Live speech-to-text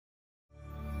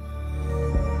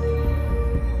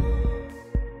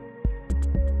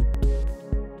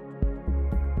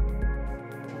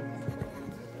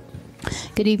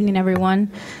Good evening,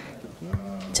 everyone.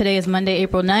 Today is Monday,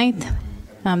 April 9th.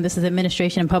 This is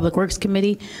Administration and Public Works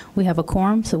Committee. We have a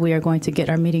quorum, so we are going to get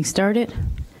our meeting started.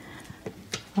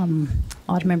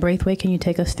 Alderman Braithwaite, can you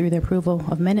take us through the approval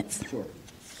of minutes? Sure.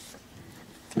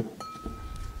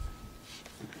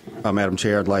 Madam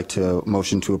Chair, I'd like to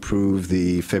motion to approve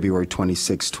the February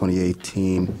 26,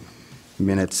 2018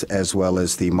 minutes as well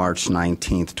as the March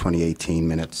 19th, 2018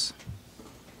 minutes.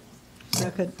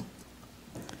 Second.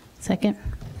 Second.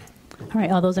 All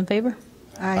right, all those in favor?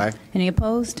 Aye. Any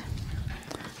opposed?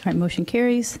 All right, motion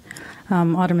carries.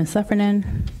 Alderman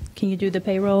Suffernan, can you do the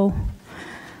payroll?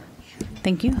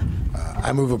 Thank you.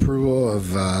 I move approval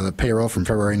of the payroll from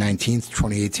February 19th,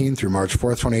 2018 through March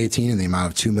 4th, 2018 in the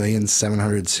amount of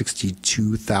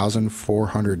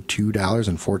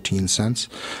 $2,762,402.14.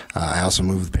 I also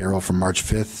move the payroll from March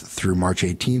 5th through March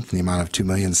 18th in the amount of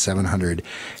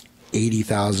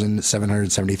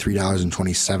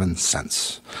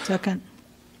 $2,780,773.27. Second.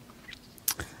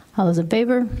 All those in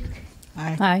favor?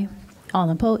 Aye. Aye. All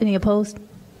opposed? Any opposed?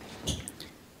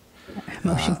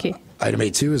 Motion carries. Item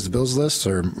 8.2 is the bills list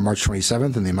for March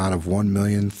 27th in the amount of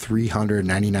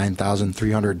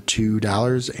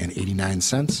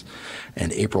 $1,399,302.89,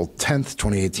 and April 10th,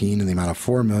 2018 in the amount of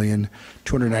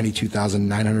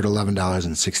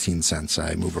 $4,292,911.16.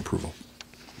 I move approval.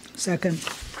 Second.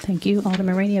 Thank you.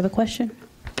 Alderman Rainey, you have a question?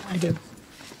 I do.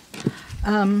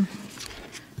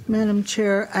 Madam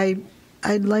Chair,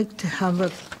 I'd like to have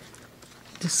a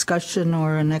discussion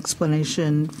or an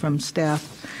explanation from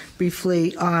staff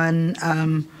briefly on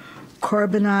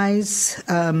Carbonize,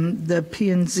 the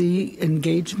P&Z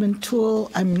engagement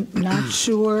tool. I'm not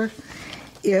sure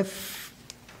if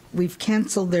we've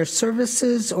canceled their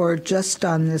services or just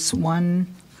on this one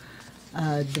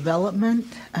development.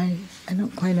 I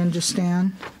don't quite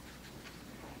understand.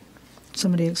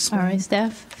 Somebody explain. All right,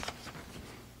 staff.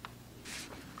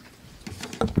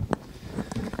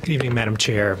 Good evening, Madam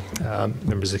Chair,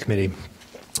 members of the committee.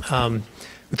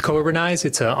 With Carbonize,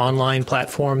 it's an online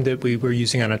platform that we were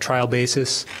using on a trial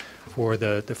basis for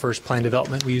the first plan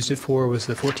development we used it for was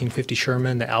the 1450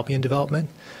 Sherman, the Albion development.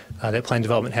 That plan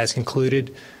development has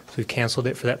concluded, so we've canceled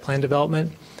it for that plan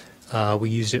development. We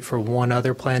used it for one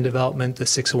other plan development, the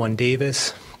 601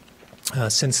 Davis.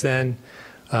 Since then,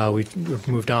 we've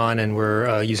moved on and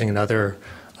we're using another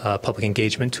public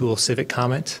engagement tool, Civic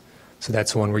Comment. So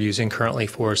that's the one we're using currently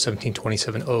for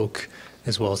 1727 Oak,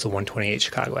 as well as the 128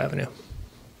 Chicago Avenue.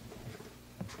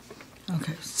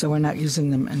 Okay, so we're not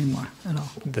using them anymore at all.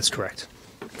 That's correct.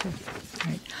 Okay,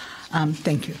 all right.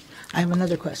 Thank you. I have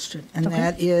another question, and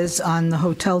that is on the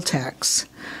hotel tax.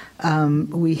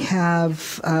 We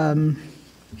have a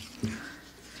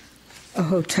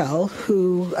hotel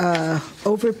who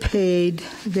overpaid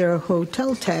their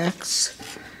hotel tax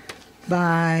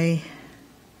by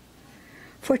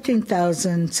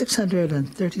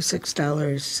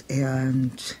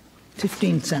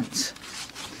 $14,636.15.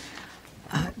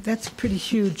 That's a pretty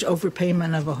huge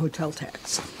overpayment of a hotel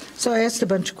tax. So I asked a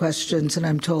bunch of questions, and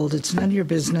I'm told it's none of your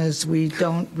business. We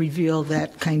don't reveal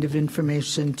that kind of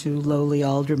information to lowly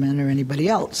aldermen or anybody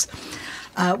else.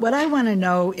 What I want to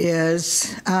know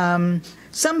is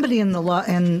somebody in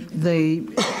the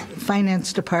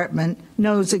finance department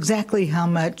knows exactly how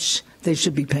much they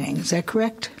should be paying. Is that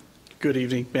correct? Good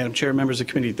evening, Madam Chair, members of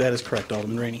the committee. That is correct,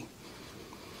 Alderman Rainey. Is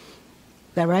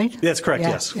that right? That's correct, yeah,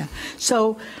 yes. Yeah.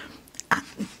 So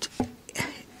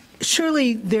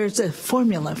surely there's a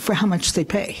formula for how much they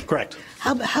pay. Correct.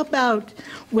 How about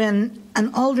when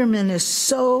an alderman is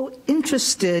so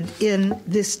interested in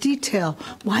this detail,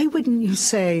 why wouldn't you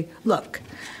say, look,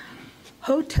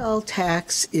 hotel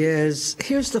tax is,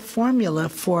 here's the formula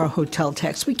for a hotel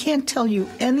tax. We can't tell you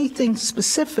anything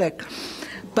specific,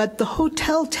 but the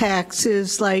hotel tax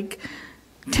is like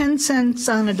 10 cents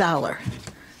on a dollar.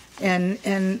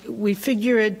 And we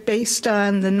figure it based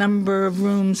on the number of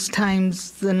rooms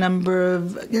times the number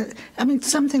of, I mean,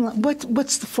 something like,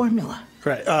 what's the formula?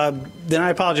 Correct. Then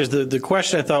I apologize. The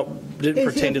question I thought didn't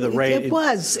pertain to the rate. It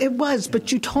was,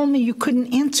 but you told me you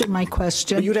couldn't answer my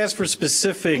question. But you'd ask for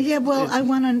specific. Yeah, well, I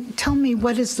want to, tell me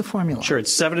what is the formula? Sure,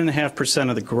 it's 7.5%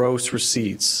 of the gross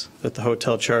receipts that the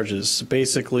hotel charges.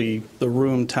 Basically, the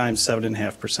room times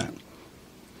 7.5%.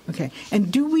 Okay.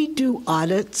 And do we do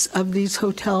audits of these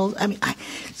hotels? I mean,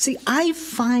 I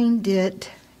find it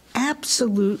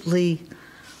absolutely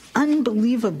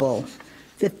unbelievable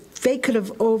that they could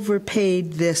have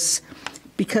overpaid this,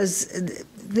 because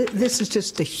this is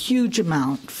just a huge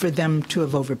amount for them to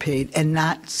have overpaid and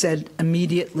not said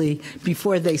immediately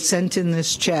before they sent in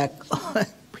this check,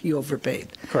 we overpaid.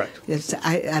 Correct.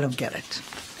 I don't get it.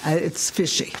 It's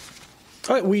fishy.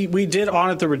 All right, we did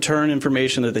audit the return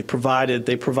information that they provided.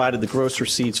 They provided the gross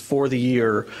receipts for the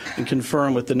year and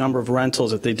confirmed with the number of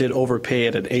rentals that they did overpay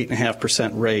at an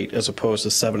 8.5% rate as opposed to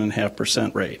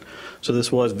 7.5% rate. So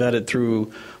this was vetted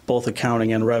through both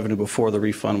accounting and revenue before the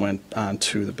refund went on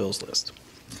to the bills list.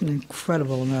 It's an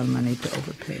incredible amount of money to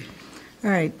overpay. All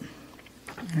right.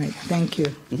 Thank you.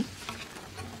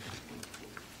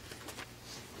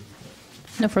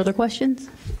 No further questions?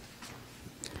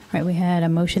 All right, we had a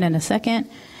motion and a second.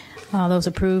 All those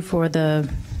approved for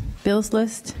the bills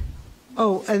list?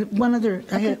 Oh, one other,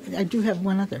 I do have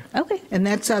one other. Okay. And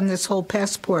that's on this whole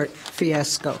passport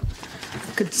fiasco.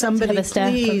 Could somebody a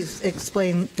staff please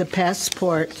explain the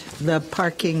passport, the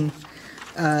parking,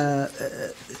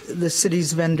 the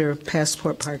city's vendor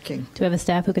passport parking? Do we have a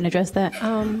staff who can address that?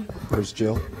 Where's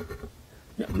Jill?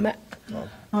 I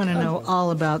want to know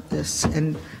all about this.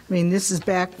 And, I mean, this is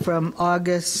back from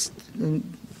August,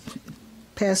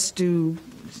 past due.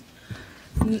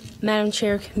 Madam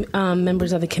Chair,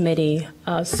 members of the committee,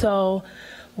 so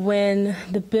when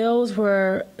the bills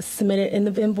were submitted and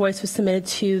the invoice was submitted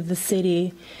to the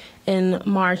city in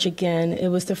March again, it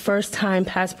was the first time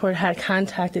Passport had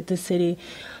contacted the city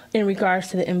in regards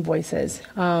to the invoices.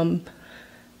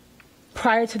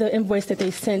 Prior to the invoice that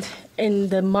they sent in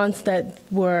the months that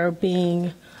were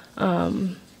being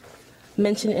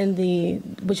mentioned in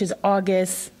which is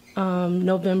August,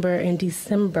 November, and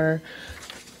December,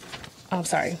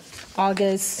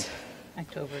 August,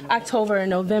 October, and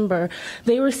November,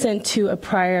 they were sent to a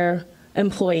prior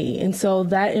employee. And so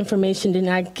that information did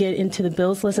not get into the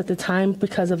bills list at the time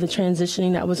because of the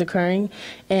transitioning that was occurring.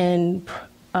 And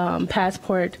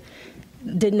Passport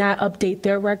did not update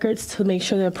their records to make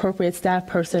sure the appropriate staff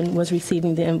person was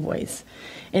receiving the invoice.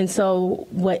 And so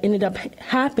what ended up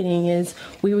happening is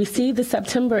we received the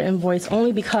September invoice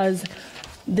only because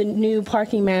the new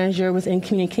parking manager was in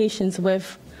communications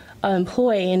with an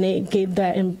employee, and they gave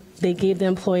the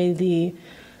employee the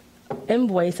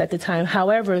invoice at the time.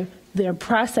 However, their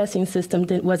processing system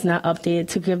was not updated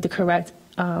to give the correct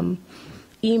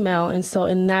email, and so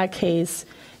in that case,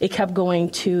 it kept going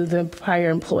to the prior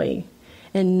employee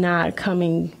and not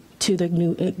coming to the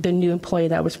new employee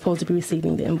that was supposed to be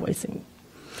receiving the invoicing.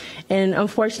 And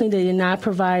unfortunately, they did not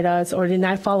provide us or did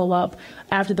not follow up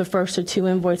after the first or two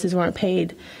invoices weren't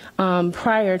paid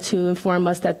prior to inform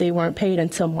us that they weren't paid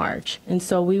until March. And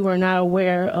so we were not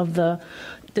aware of the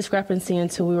discrepancy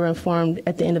until we were informed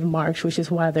at the end of March, which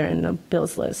is why they're in the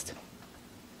bills list.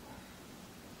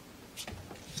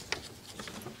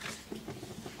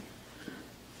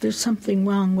 There's something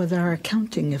wrong with our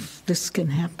accounting if this can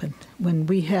happen. When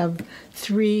we have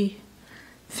three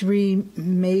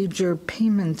major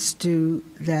payments due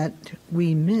that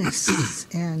we miss,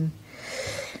 and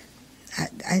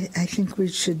I think we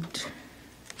should.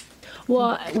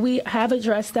 Well, we have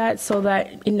addressed that so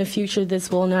that in the future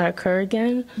this will not occur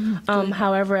again.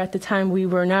 However, at the time we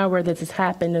were not aware that this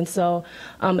happened, and so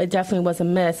it definitely was a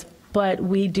miss. But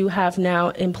we do have now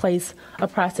in place a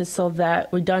process so that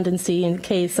redundancy, in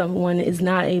case someone is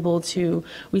not able to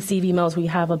receive emails, we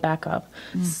have a backup.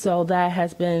 So that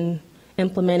has been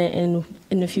implemented, and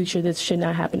in the future this should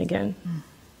not happen again.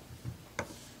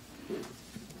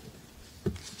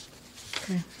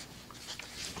 Okay.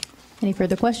 Any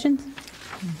further questions? All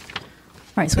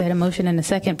right, so we had a motion and a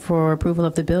second for approval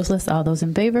of the bills list. All those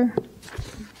in favor?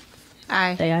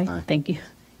 Aye. Say aye. Aye. Thank you.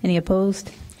 Any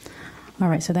opposed? All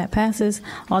right, so that passes.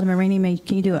 Alderman Rainey,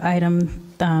 can you do item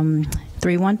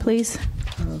 3.1, please?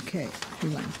 Okay.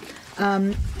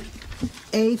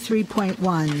 A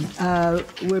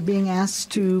 3.1, we're being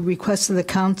asked to request of the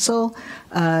council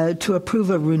to approve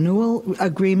a renewal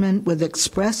agreement with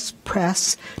Express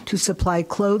Press to supply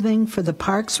clothing for the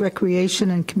Parks, Recreation,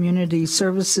 and Community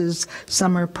Services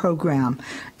Summer Program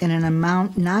in an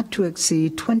amount not to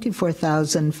exceed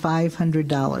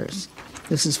 $24,500.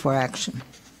 This is for action.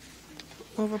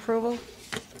 Move approval?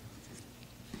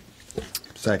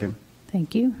 Second.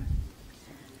 Thank you.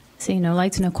 Seeing no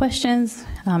lights, no questions.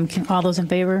 Can all those in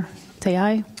favor say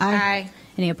aye? Aye.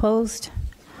 Any opposed?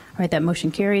 All right, that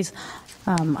motion carries.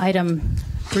 Item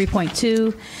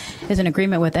 3.2 is an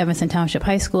agreement with Evanston Township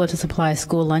High School to supply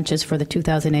school lunches for the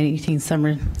 2018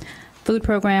 summer food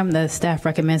program. The staff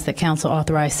recommends that council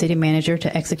authorize city manager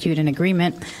to execute an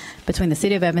agreement between the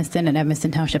City of Evanston and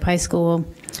Evanston Township High School.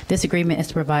 This agreement is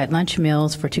to provide lunch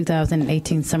meals for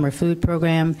 2018 summer food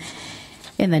program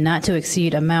in the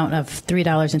not-to-exceed amount of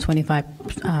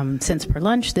 $3.25 per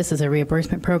lunch. This is a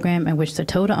reimbursement program in which the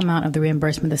total amount of the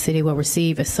reimbursement the city will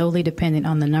receive is solely dependent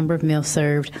on the number of meals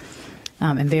served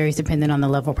and varies dependent on the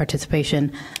level of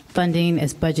participation. Funding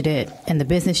is budgeted in the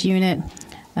business unit.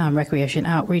 Recreation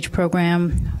Outreach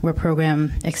Program, where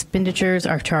program expenditures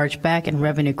are charged back and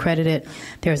revenue credited.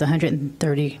 There's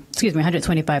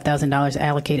 $125,000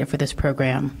 allocated for this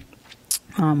program,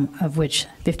 of which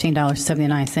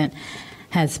 $15.79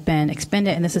 has been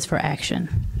expended, and this is for action.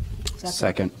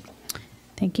 Second.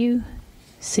 Thank you.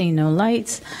 Seeing no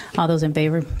lights, all those in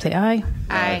favor say aye.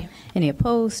 Aye. Any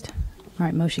opposed? All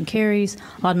right, motion carries.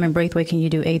 Alderman Braithwaite, can you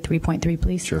do A 3.3,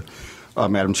 please? Sure.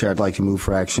 Madam Chair, I'd like to move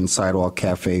for action Sidewalk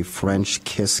Cafe French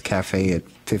Kiss Cafe at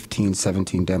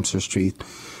 1517 Dempster Street.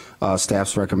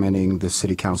 Staff's recommending the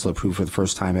City Council approve for the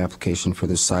first time application for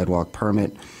this sidewalk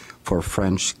permit for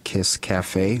French Kiss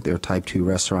Cafe. They're a Type 2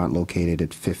 restaurant located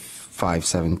at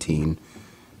 517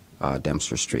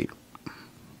 Dempster Street.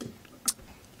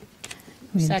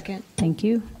 Second. Thank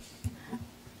you.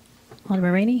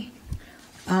 Alderman Rainey?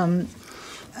 I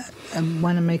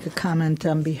want to make a comment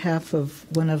on behalf of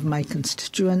one of my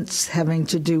constituents having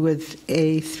to do with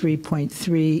A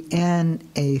 3.3 and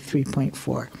A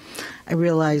 3.4. I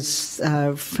realize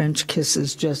French Kiss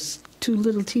is just two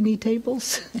little teeny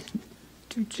tables,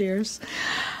 2 chairs.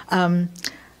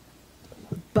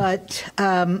 But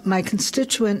my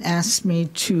constituent asked me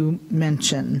to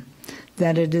mention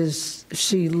that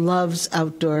she loves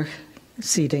outdoor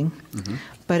seating. Mm-hmm.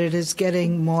 But it is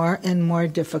getting more and more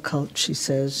difficult, she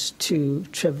says, to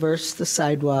traverse the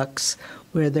sidewalks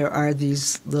where there are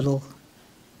these little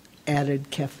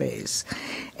added cafes,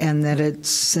 and that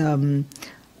it's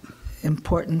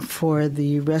important for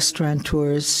the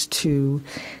restaurateurs to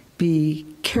be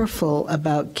careful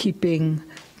about keeping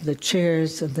the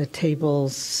chairs and the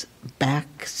tables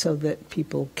back so that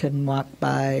people can walk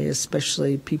by,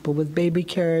 especially people with baby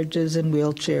carriages and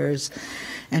wheelchairs,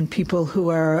 and people who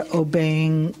are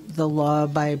obeying the law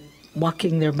by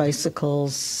walking their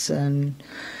bicycles. And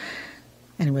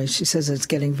anyway, she says it's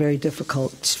getting very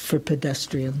difficult for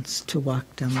pedestrians to walk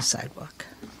down the sidewalk.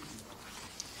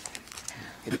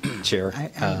 Chair.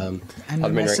 I'm the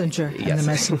messenger. Yes. I'm the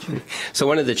messenger. So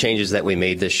one of the changes that we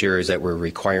made this year is that we're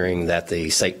requiring that the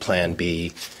site plan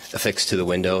be affixed to the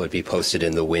window. It be posted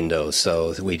in the window.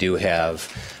 So we do have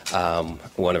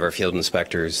one of our field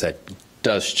inspectors that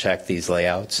does check these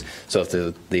layouts. So if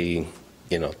the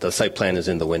site plan is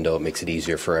in the window, it makes it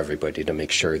easier for everybody to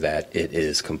make sure that it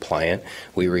is compliant.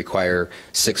 We require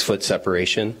 6-foot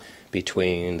separation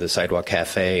between the Sidewalk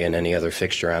Cafe and any other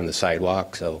fixture on the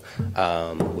sidewalk. So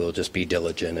we'll just be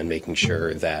diligent in making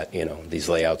sure that, these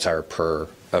layouts are per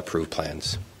approved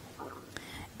plans.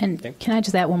 And can I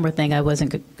just add one more thing? I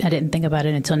didn't think about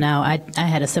it until now. I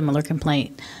had a similar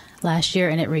complaint last year,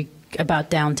 and about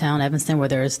downtown Evanston, where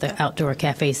there's the outdoor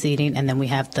cafe seating, and then we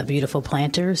have the beautiful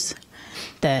planters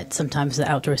that sometimes the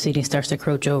outdoor seating starts to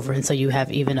encroach over, and so you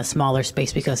have even a smaller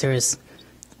space because there is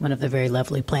one of the very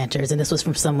lovely planters. And this was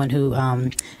from someone who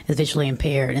is visually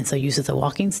impaired and so uses a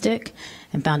walking stick,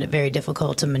 and found it very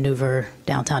difficult to maneuver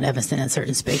downtown Evanston in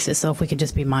certain spaces. So if we could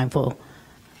just be mindful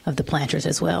of the planters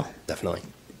as well. Definitely.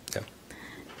 Yeah.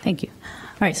 Thank you.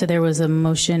 All right, so there was a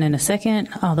motion and a second.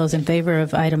 All those in favor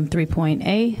of item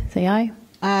 3.A, say aye.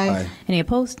 Aye. Any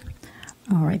opposed?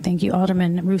 All right, thank you.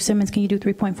 Alderman Ruth Simmons, can you do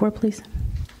 3.4, please?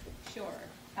 Sure.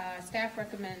 Staff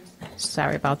recommends.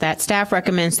 Sorry about that. Staff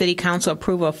recommends City Council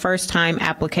approval of first-time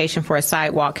application for a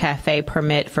sidewalk cafe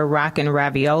permit for Rockin'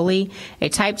 Ravioli, a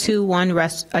Type 1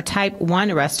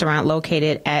 restaurant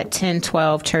located at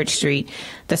 1012 Church Street.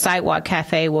 The sidewalk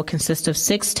cafe will consist of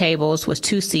 6 tables with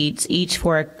 2 seats, each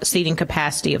for a seating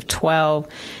capacity of 12,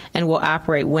 and will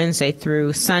operate Wednesday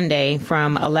through Sunday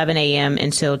from 11 a.m.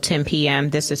 until 10 p.m.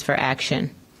 This is for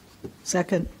action.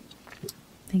 Second.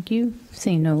 Thank you.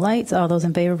 Seeing no lights, all those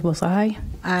in favor will say aye.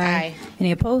 Aye.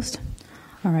 Any opposed?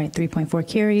 All right, 3.4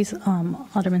 carries.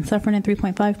 Alderman Sufferman,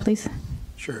 3.5, please.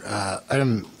 Sure.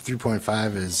 Item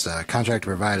 3.5 is contract to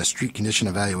provide a street condition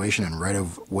evaluation and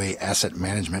right-of-way asset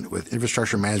management with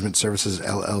Infrastructure Management Services,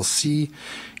 LLC,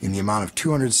 in the amount of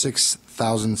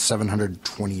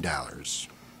 $206,720.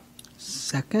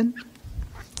 Second.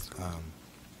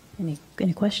 Any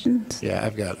questions? Yeah,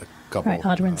 I've got a couple. All right,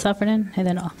 Alderman Sufferman, and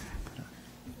then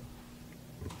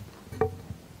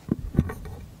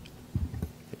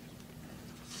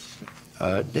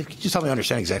could you just help me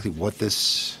understand exactly what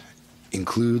this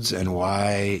includes and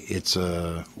why it's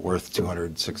worth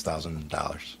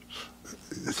 $206,000?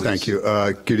 Thank you.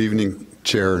 Good evening,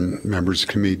 Chair and members of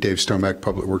the committee. Dave Stomack,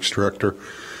 Public Works Director.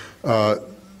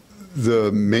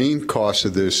 The main cost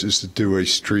of this is to do a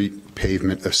street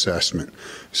pavement assessment.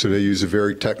 So they use a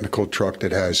very technical truck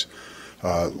that has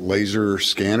laser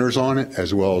scanners on it,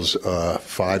 as well as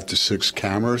 5 to 6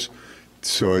 cameras.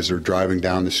 So as they're driving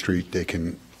down the street, they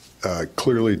can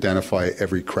clearly identify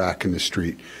every crack in the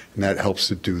street, and that helps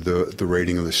to do the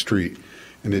rating of the street.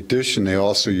 In addition, they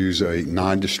also use a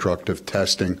non-destructive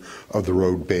testing of the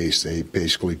road base. They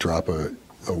basically drop a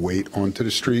weight onto the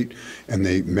street, and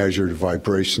they measure the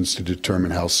vibrations to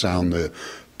determine how sound the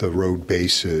road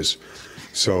base is.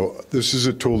 So this is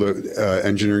a tool that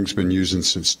engineering's been using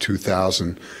since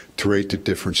 2000 to rate the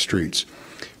different streets.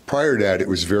 Prior to that, it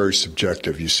was very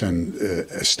subjective. You send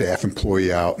a staff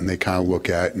employee out, and they kind of look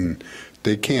at it, and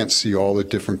they can't see all the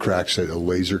different cracks that a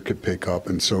laser could pick up,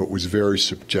 and so it was very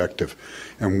subjective.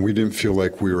 And we didn't feel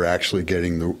like we were actually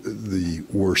getting the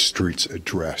worst streets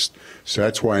addressed. So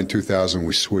that's why in 2000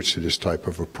 we switched to this type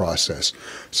of a process.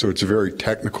 So it's a very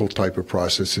technical type of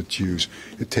process that's used.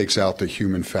 It takes out the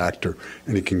human factor,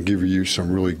 and it can give you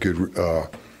some really good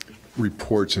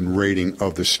reports and rating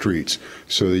of the streets.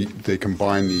 So they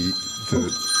combine the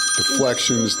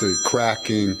deflections, the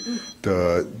cracking,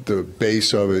 the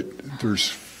base of it. There's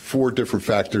 4 different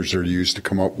factors that are used to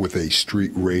come up with a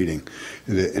street rating,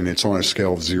 and it's on a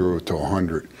scale of 0 to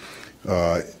 100.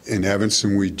 In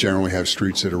Evanston, we generally have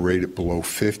streets that are rated below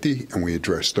 50, and we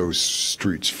address those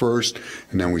streets first,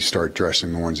 and then we start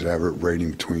addressing the ones that have a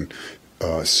rating between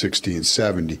 60 and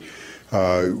 70.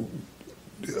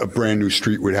 A brand new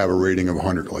street would have a rating of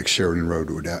 100, like Sheridan Road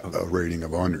would have a rating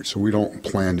of 100. So we don't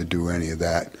plan to do any of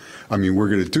that. I mean, we're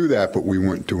going to do that, but we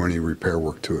wouldn't do any repair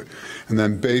work to it. And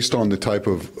then based on the type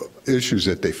of issues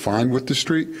that they find with the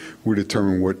street, we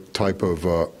determine what type of,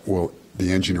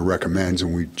 the engineer recommends,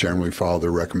 and we generally follow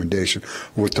their recommendation,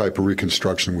 what type of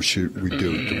reconstruction we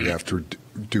do. Do we have to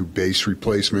do base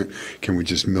replacement? Can we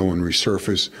just mill and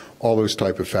resurface? All those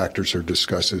type of factors are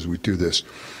discussed as we do this.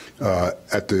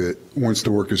 Once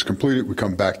the work is completed, we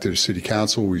come back to the city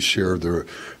council, we share the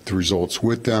results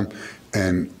with them,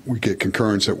 and we get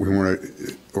concurrence that we want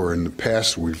to, or in the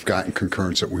past we've gotten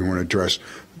concurrence that we want to address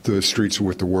the streets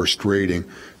with the worst rating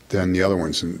than the other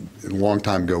ones. And a long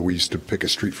time ago, we used to pick a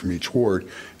street from each ward,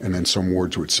 and then some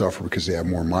wards would suffer because they have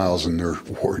more miles in their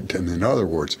ward than in other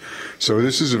wards. So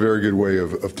this is a very good way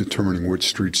of determining which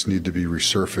streets need to be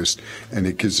resurfaced, and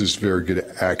it gives us very good,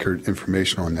 accurate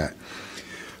information on that.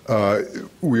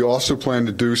 We also plan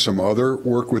to do some other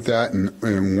work with that,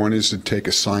 and one is to take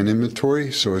a sign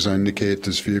inventory. So as I indicated,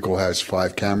 this vehicle has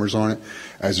 5 cameras on it.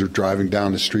 As they're driving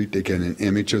down the street, they get an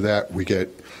image of that. We get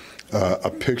a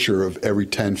picture of every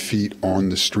 10 feet on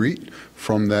the street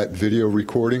from that video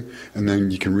recording, and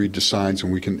then you can read the signs,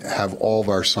 and we can have all of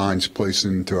our signs placed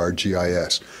into our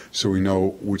GIS, so we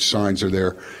know which signs are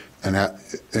there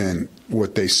and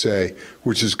what they say,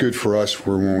 which is good for us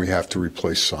for when we have to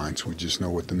replace signs. We just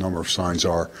know what the number of signs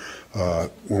are.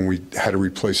 When we had to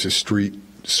replace the street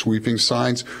sweeping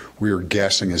signs, we were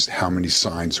guessing as to how many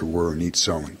signs there were in each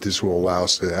zone. This will allow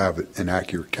us to have an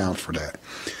accurate count for that.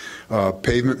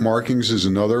 Pavement markings is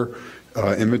another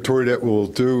inventory that we'll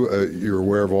do. You're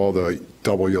aware of all the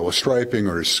double yellow striping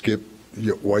or the skip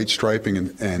white striping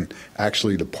and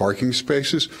actually the parking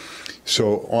spaces.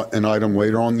 So an item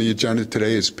later on the agenda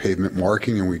today is pavement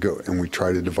marking, and we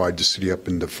try to divide the city up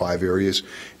into 5 areas,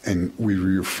 and we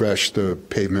refresh the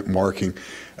pavement marking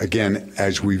again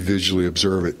as we visually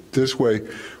observe it. This way,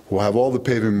 we'll have all the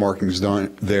pavement markings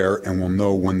done there, and we'll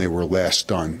know when they were last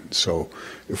done. So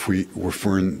if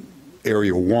we're in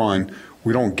area 1,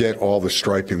 we don't get all the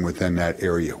striping within that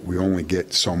area. We only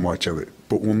get so much of it.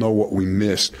 But we'll know what we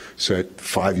missed, so that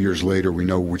 5 years later we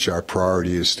know which our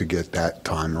priority is to get that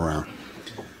time around.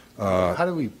 How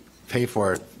do we pay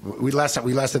for it? We last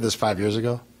did this 5 years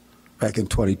ago? Back in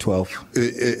 2012.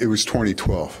 It was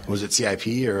 2012. Was it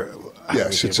CIP or?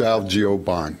 Yes, it's Al-GO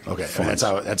bond. Okay, and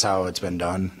that's how it's been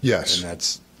done? Yes. And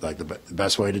that's like the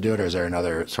best way to do it, or is there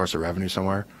another source of revenue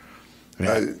somewhere?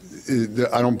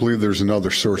 I don't believe there's another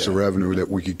source of revenue that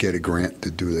we could get a grant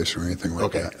to do this or anything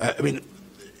like that. Okay. I mean,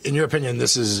 in your opinion,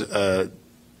 this is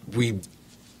we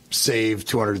saved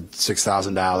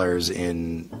 $206,000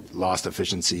 in lost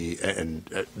efficiency,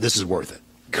 and this is worth it.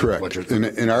 Correct.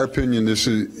 In our opinion,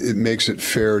 it makes it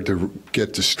fair to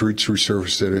get the streets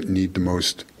resurfaced that need the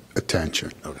most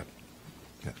attention. Okay.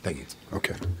 Yeah, thank you.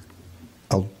 Okay.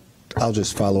 I'll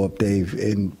just follow up, Dave,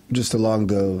 and just along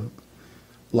the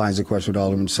lines of question with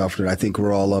Alderman Suffolk. I think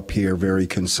we're all up here very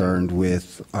concerned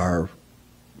with our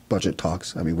budget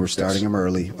talks. I mean, we're starting them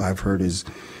early. I've heard as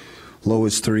low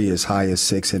as 3, as high as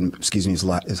 6, and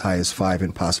as high as 5,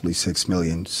 and possibly $6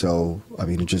 million. So, I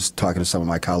mean, just talking to some of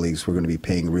my colleagues, we're going to be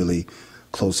paying really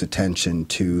close attention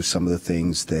to some of the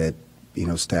things that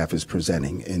staff is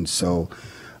presenting. And so,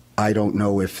 I don't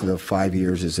know if the 5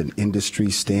 years is an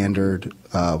industry standard.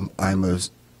 I'm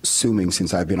assuming,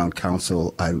 since I've been on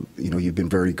council, you've been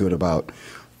very good about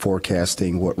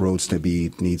forecasting what roads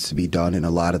needs to be done, and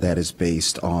a lot of that is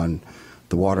based on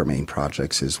the water main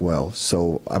projects as well.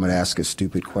 So I'm going to ask a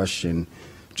stupid question.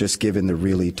 Just given the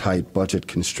really tight budget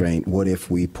constraint, what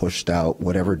if we pushed out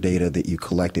whatever data that you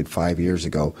collected 5 years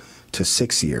ago to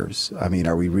 6 years? I mean,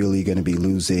 are we really going to be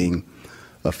losing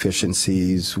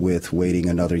efficiencies with waiting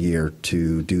another year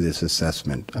to do this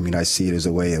assessment? I mean, I see it as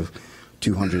a way of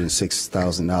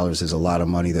 $206,000 is a lot of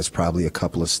money. That's probably a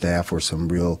couple of staff or some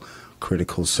real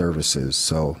critical services.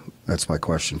 So that's my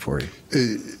question for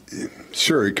you.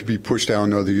 Sure, it could be pushed out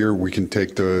another year. We can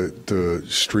take the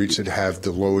streets that have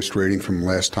the lowest rating from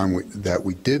last time that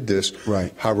we did this.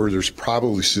 Right. However, there's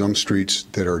probably some streets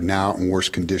that are now in worse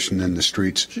condition than the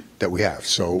streets that we have.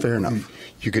 So fair enough.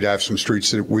 You could have some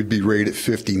streets that would be rated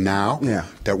 50 now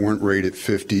that weren't rated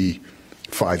 50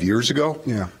 5 years ago.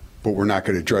 Yeah. But we're not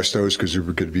going to address those because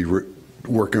we're going to be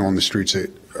working on the streets that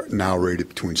are now rated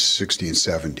between 60 and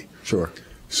 70. Sure.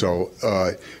 So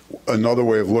another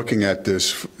way of looking at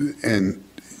this, and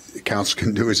council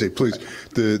can do as they please,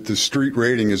 the street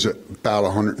rating is about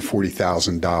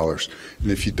 $140,000.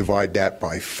 And if you divide that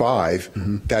by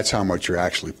 5, that's how much you're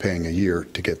actually paying a year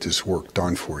to get this work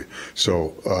done for you.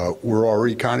 So we're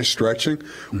already kind of stretching.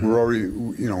 We're already,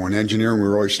 in engineering,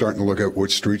 we're already starting to look at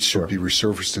what streets should be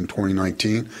resurfaced in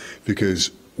 2019,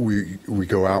 because we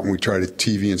go out and we try to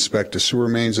TV inspect the sewer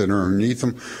mains that are underneath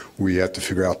them. We have to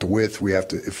figure out the width. We have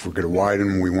to, if we're going to widen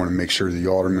them, we want to make sure the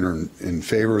aldermen are in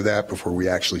favor of that before we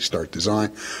actually start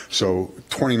design. So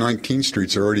 2019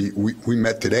 streets are already, we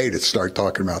met today to start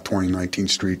talking about 2019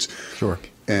 streets. Sure.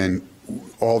 And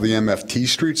all the MFT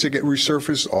streets that get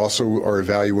resurfaced also are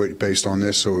evaluated based on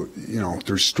this. So,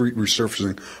 there's street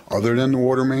resurfacing other than the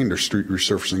water main. There's street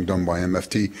resurfacing done by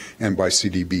MFT and by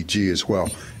CDBG as well.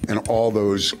 And all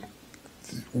those,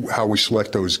 how we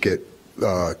select those get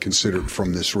considered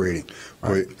from this rating.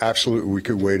 Right. But absolutely, we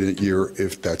could wait a year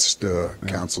if that's the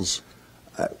council's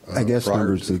I guess,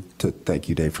 members, to thank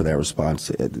you, Dave, for that response.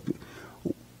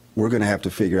 We're going to have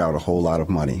to figure out a whole lot of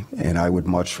money, and I would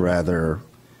much rather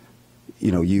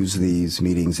use these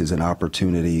meetings as an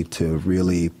opportunity to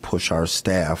really push our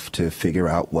staff to figure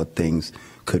out what things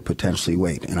could potentially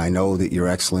wait. And I know that you're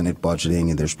excellent at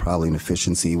budgeting, and there's probably an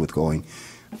efficiency with going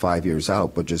 5 years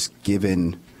out, but just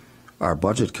given our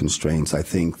budget constraints, I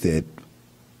think that,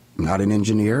 not an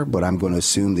engineer, but I'm going to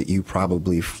assume that you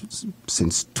probably,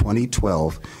 since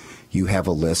 2012, you have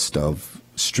a list of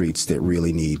streets that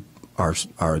really need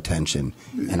our attention.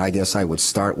 And I guess I would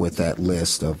start with that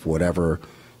list of whatever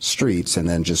streets and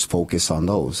then just focus on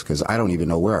those, because I don't even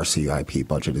know where our CIP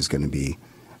budget is going to be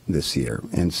this year.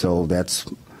 And so that's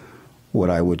what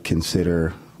I would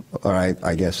consider, or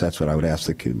I guess that's what I would ask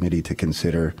the committee to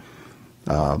consider.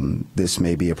 This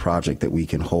may be a project that we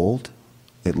can hold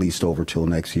at least over till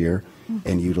next year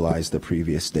and utilize the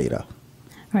previous data.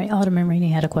 All right, Alderman Rainey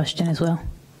had a question as well.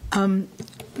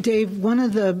 Dave, one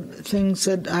of the things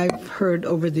that I've heard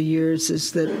over the years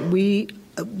is that we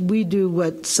do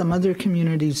what some other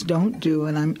communities don't do,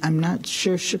 and I'm not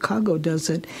sure Chicago does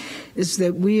it, is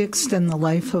that we extend the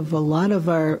life of a lot of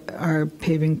our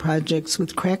paving projects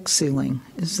with crack sealing.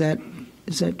 Is that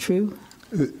true?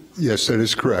 Yes, that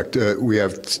is correct. We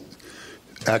have,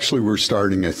 actually, we're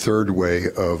starting a third way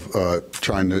of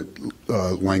trying to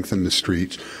lengthen the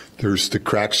streets. There's the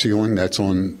crack sealing that's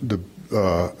on the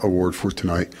award for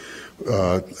tonight.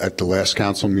 At the last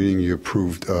council meeting, you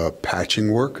approved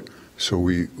patching work. So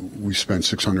we spent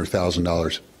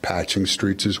 $600,000 patching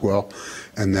streets as well.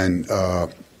 And then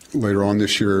later on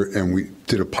this year, and we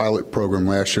did a pilot program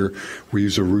last year, we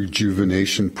use a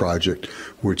rejuvenation project,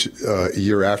 which a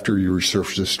year after you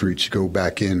resurface the streets, you go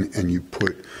back in and you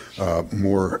put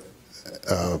more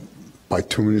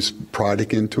bituminous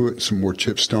product into it, some more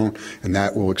chipstone, and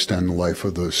that will extend the life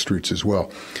of the streets as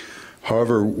well.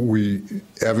 However,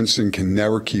 Evanston can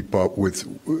never keep up with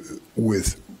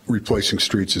replacing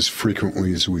streets as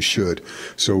frequently as we should.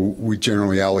 So we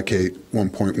generally allocate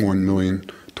 $1.1 million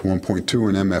to 1.2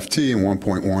 in MFT and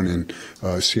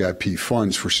 1.1 in CIP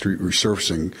funds for street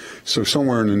resurfacing. So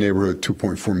somewhere in the neighborhood of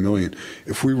 $2.4 million.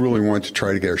 If we really want to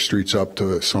try to get our streets up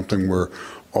to something where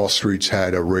all streets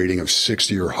had a rating of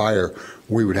 60 or higher,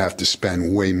 we would have to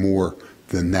spend way more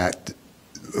than that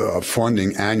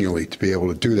funding annually to be able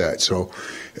to do that. So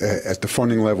at the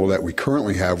funding level that we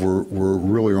currently have, we're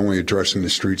really only addressing the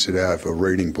streets that have a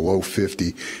rating below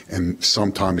 50 and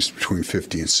sometimes between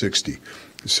 50 and 60.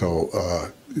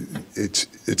 So it's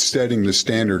setting the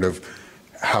standard of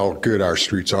how good our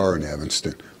streets are in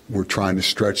Evanston. We're trying to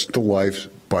stretch the life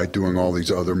by doing all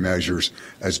these other measures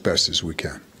as best as we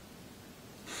can.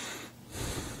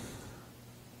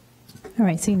 All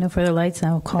right, seeing no further lights,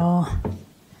 I will call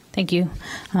Thank you.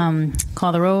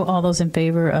 Call the roll. All those in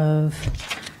favor of,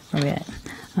 where are we at?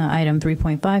 Item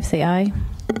 3.5, say aye.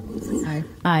 Aye.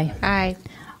 Aye. Aye.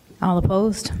 All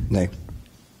opposed? Nay. All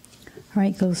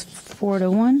right, goes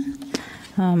 4-1.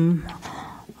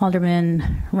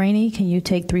 Alderman Rainey, can you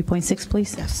take 3.6,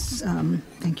 please? Yes,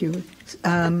 thank you.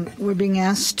 We're being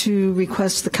asked to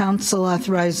request the council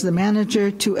authorize the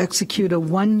manager to execute a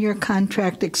one-year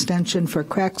contract extension for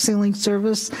crack sealing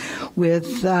service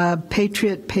with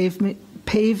Patriot Pavement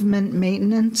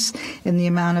Maintenance in the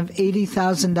amount of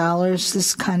 $80,000.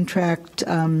 This contract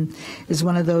is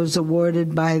one of those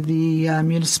awarded by the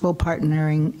Municipal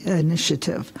Partnering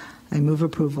Initiative. I move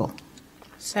approval.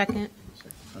 Second.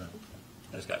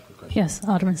 I just got a quick question. Yes,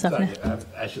 Alderman Suffolk.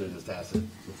 I should have just asked it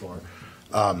before.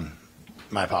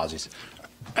 My apologies.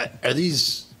 Are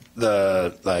these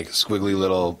the like squiggly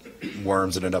little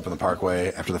worms that end up in the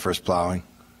parkway after the first plowing?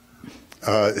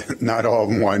 Not all of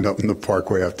them wind up in the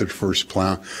parkway after the first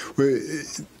plow.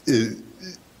 This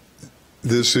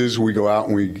is, we go out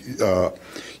and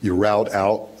you route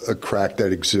out a crack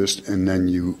that exists, and then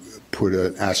you put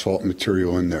an asphalt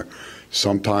material in there.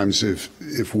 Sometimes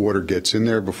if water gets in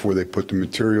there before they put the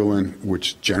material in,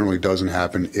 which generally doesn't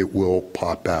happen, it will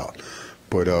pop out.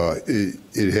 But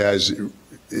it's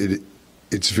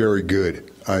very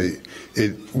good.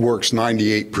 It works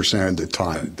 98% of the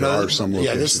time. There are some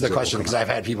locations. Yeah, this is the that question will because I've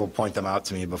had people point them out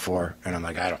to me before, and I'm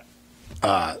like, I don't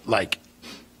like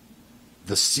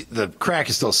the crack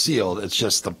is still sealed. It's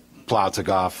just the plow took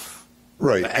off.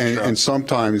 Right, and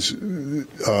sometimes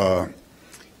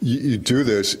you do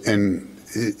this, and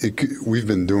we've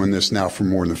been doing this now for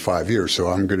more than 5 years. So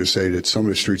I'm going to say that some of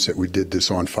the streets that we did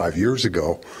this on 5 years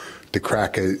ago, the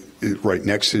crack right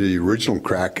next to the original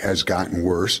crack has gotten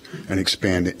worse and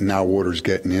expanded. Now water's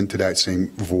getting into that same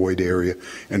void area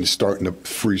and it's starting to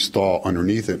freeze thaw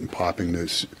underneath it and popping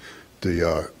the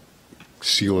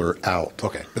sealer out.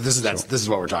 Okay, but this is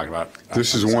what we're talking about.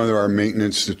 This is one of our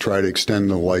maintenance to try to extend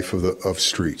the life of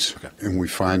streets, okay. And we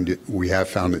have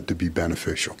found it to be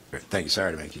beneficial. Great. Thank you.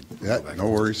 Sorry to make you. Yeah, no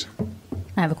worries.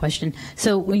 I have a question.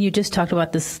 So when you just talked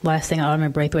about this last thing,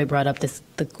 Alderman Braithwaite brought up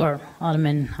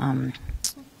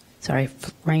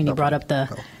Rainey brought up the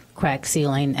crack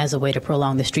sealing as a way to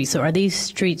prolong the street. So are these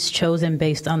streets chosen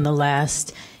based on the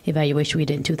last evaluation we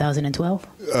did in 2012?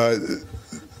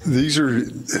 These are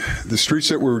the streets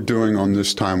that we're doing on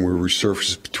this time were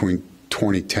resurfaced between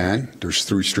 2010. There's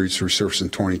 3 streets resurfaced in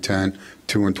 2010,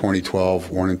 2 in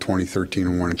 2012, 1 in 2013,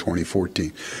 and 1 in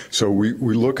 2014. So we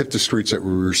look at the streets that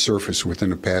were resurfaced within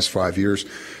the past 5 years.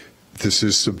 This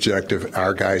is subjective.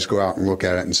 Our guys go out and look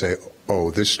at it and say,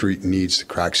 oh, this street needs the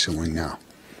crack sealing now.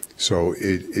 So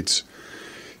it's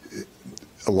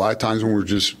a lot of times when we're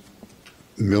just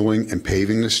milling and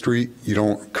paving the street, you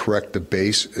don't correct the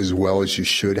base as well as you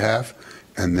should have,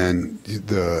 and then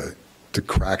the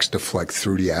cracks deflect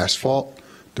through the asphalt.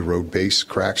 The road base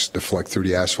cracks deflect through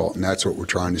the asphalt, and that's what we're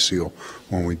trying to seal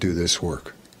when we do this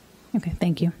work. Okay,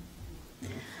 thank you.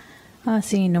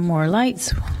 Seeing no more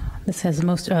lights, this has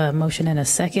a motion and a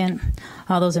second.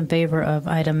 All those in favor of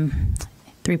item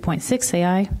 3.6, say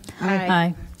aye. Aye.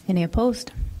 Aye. Any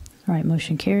opposed? All right,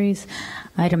 motion carries.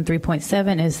 Item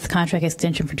 3.7 is the contract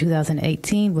extension for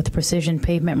 2018 with Precision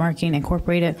Pavement Marking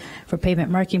Incorporated for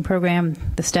pavement marking program.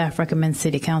 The staff recommends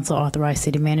City Council authorize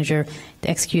City Manager to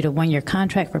execute a one-year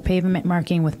contract for pavement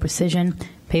marking with Precision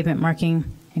Pavement Marking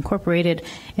Incorporated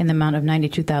in the amount of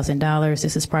 $92,000.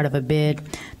 This is part of a bid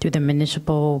through the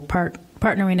Municipal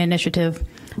Partnering Initiative.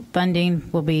 Funding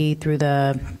will be through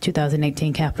the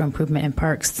 2018 Capital Improvement and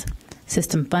Parks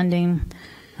System funding,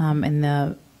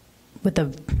 with a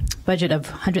budget of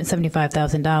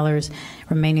 $175,000.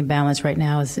 Remaining balance right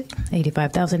now is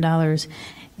 $85,000,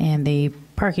 and the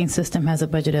parking system has a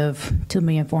budget of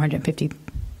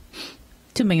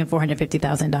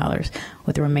 $2,450,000,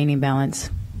 with a remaining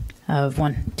balance of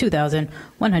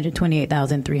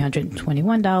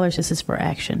 $2,128,321. This is for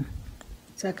action.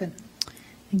 Second.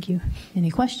 Thank you.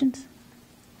 Any questions?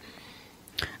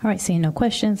 All right, seeing no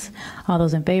questions, all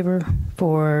those in favor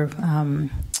for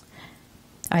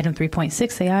item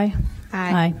 3.6, say aye.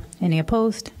 Aye. Aye. Any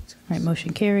opposed? All right,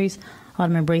 motion carries.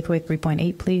 Alderman Braithwaite,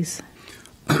 3.8, please.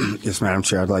 Yes, Madam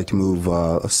Chair, I'd like to move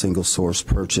a single source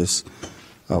purchase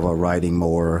of a riding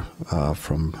mower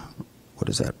from, what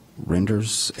is that,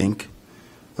 Renders, Inc.?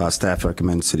 Staff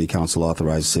recommends City Council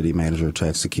authorize City Manager to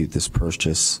execute this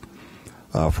purchase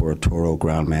for a Toro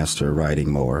Groundmaster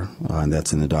riding mower, and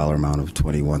that's in the dollar amount of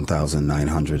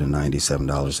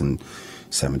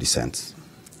 $21,997.70.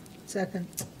 Second.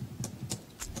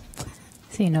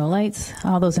 Seeing no lights,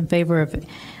 all those in favor of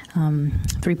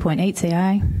 3.8, say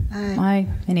aye. Aye. Aye.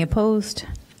 Any opposed?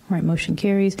 All right, motion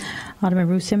carries. Alderman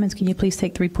Ruth Simmons, can you please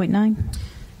take 3.9?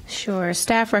 Sure.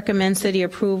 Staff recommends city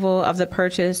approval of the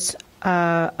purchase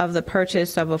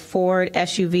of a Ford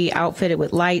SUV outfitted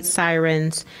with lights,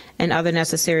 sirens, and other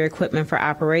necessary equipment for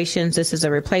operations. This is a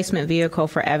replacement vehicle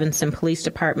for Evanston Police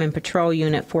Department Patrol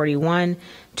Unit 41,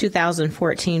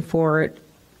 2014 Ford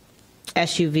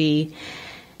SUV,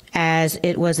 as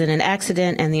it was in an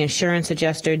accident and the insurance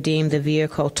adjuster deemed the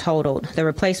vehicle totaled. The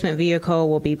replacement vehicle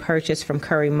will be purchased from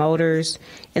Curry Motors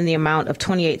in the amount of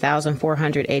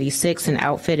 $28,486 and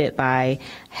outfitted by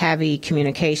Havy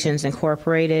Communications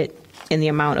Incorporated in the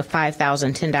amount of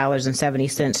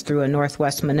 $5,010.70 through a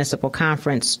Northwest Municipal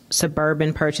Conference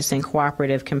Suburban Purchasing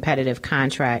Cooperative Competitive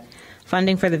Contract.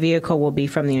 Funding for the vehicle will be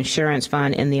from the insurance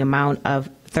fund in the amount of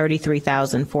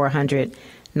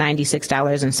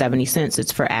 $33,496.70.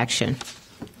 It's for action.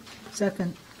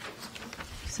 Second.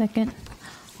 Second.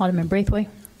 Alderman Braithwaite.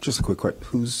 Just a quick question.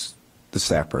 Who's the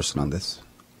staff person on this?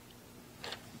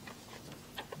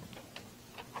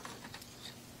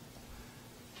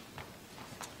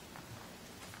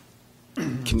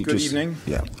 Good evening.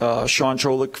 Yeah. Sean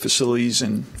Trolik, Facilities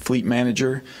and Fleet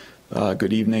Manager.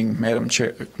 Good evening, Madam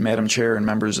Chair, and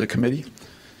members of the committee.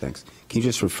 Thanks. Can you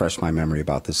just refresh my memory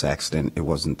about this accident? There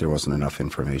wasn't enough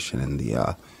information in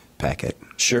the packet.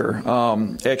 Sure.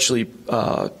 Actually,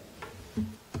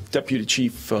 Deputy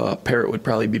Chief Parrott would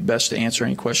probably be best to answer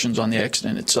any questions on the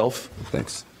accident itself.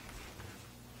 Thanks.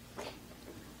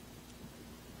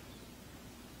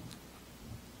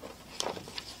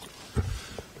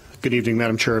 Good evening,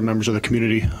 Madam Chair, and members of the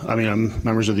community.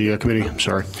 Members of the committee. I'm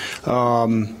sorry.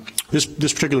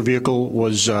 This particular vehicle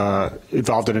was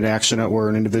involved in an accident where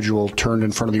an individual turned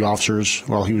in front of the officers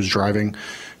while he was driving.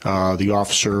 The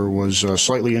officer was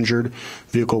slightly injured.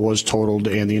 Vehicle was totaled,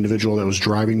 and the individual that was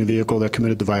driving the vehicle that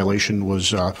committed the violation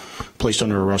was placed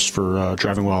under arrest for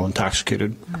driving while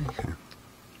intoxicated. Okay.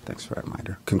 Thanks for that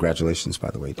reminder. Congratulations, by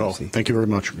the way, DC. Oh, thank you very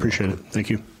much. Appreciate it. Thank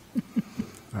you.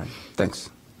 All right. Thanks.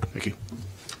 Thank you.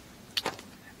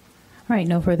 All right,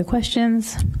 no further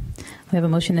questions. We have a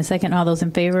motion and a second. All those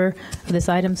in favor of this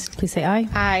item, please say aye.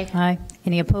 Aye. Aye.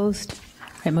 Any opposed? All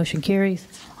right, motion carries.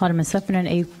 Alderman Sufferman,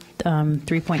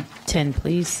 3.10,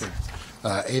 please.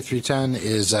 A310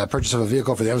 is purchase of a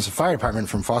vehicle for the Evanston Fire Department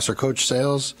from Foster Coach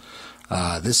Sales.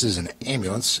 This is an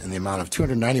ambulance in the amount of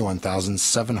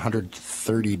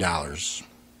 $291,730.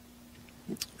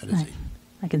 That is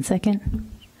I can second.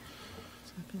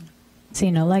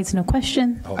 Seeing no lights, no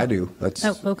question. I do. Let's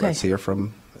hear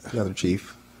from the other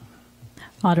chief.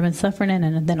 Alderman Sufferman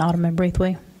and then Alderman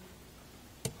Braithwaite.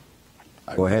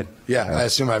 Go ahead. Yeah, I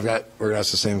assume we're going to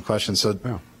ask the same question. So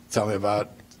tell me about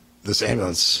this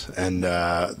ambulance and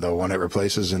the one it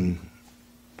replaces and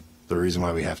the reason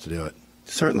why we have to do it.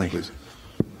 Certainly. Please.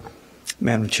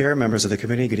 Madam Chair, members of the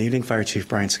committee, good evening. Fire Chief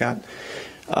Brian Scott.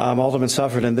 Alderman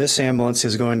Sufferman, this ambulance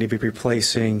is going to be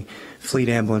replacing Fleet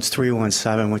Ambulance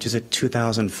 317, which is a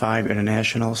 2005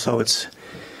 International. So it's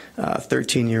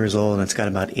 13 years old, and it's got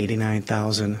about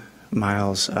 89,000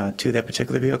 miles to that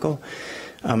particular vehicle.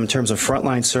 In terms of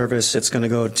frontline service, it's going to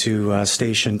go to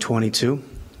Station 22,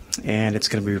 and it's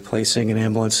going to be replacing an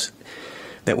ambulance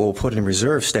that we'll put in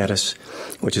reserve status,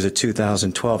 which is a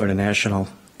 2012 International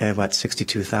at about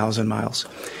 62,000 miles.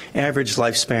 Average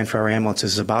lifespan for our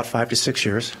ambulances is about 5 to 6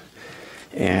 years.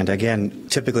 And again,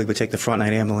 typically we take the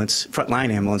frontline ambulance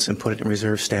and put it in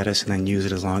reserve status and then use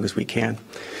it as long as we can.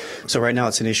 So right now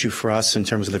it's an issue for us in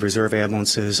terms of the reserve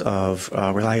ambulances of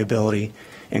reliability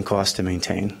and cost to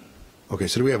maintain. Okay,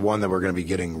 so do we have one that we're going to be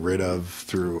getting rid of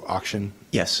through auction?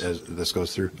 Yes. As this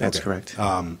goes through? That's correct.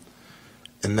 And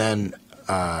then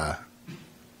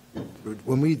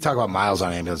when we talk about miles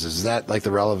on ambulances, is that like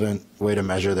the relevant way to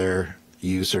measure their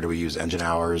use, or do we use engine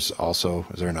hours also?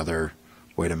 Is there another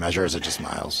way to measure, or is it just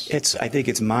miles? I think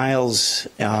it's miles,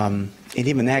 and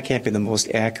even that can't be the most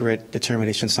accurate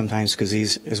determination sometimes, because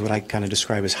these is what I kind of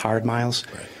describe as hard miles.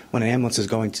 Right. When an ambulance is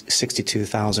going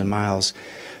 62,000 miles,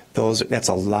 that's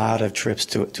a lot of trips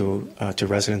to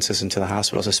residences and to the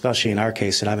hospitals, especially in our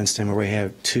case at Evanston, where we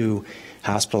have 2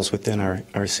 hospitals within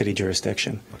our city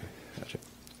jurisdiction. Okay, gotcha.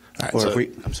 All right,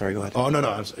 I'm sorry, go ahead. Oh, no,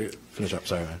 I'm sorry. Finish up.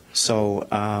 Sorry, man. So,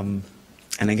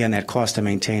 and again, that cost to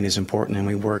maintain is important, and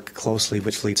we work closely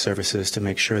with Fleet Services to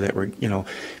make sure that we're,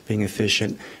 being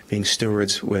efficient, being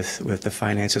stewards with the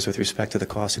finances with respect to the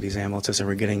cost of these ambulances, and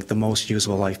we're getting the most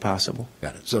usable life possible.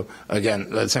 Got it. So, again,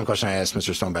 the same question I asked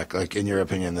Mr. Stonebeck. Like, in your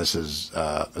opinion, this is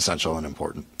essential and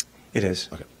important? It is.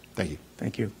 Okay. Thank you.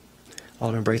 Thank you.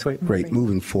 Alderman Braithwaite? Great.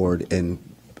 Moving forward, and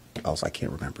I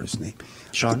can't remember his name.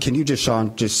 Sean? Can you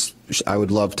Sean, I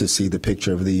would love to see the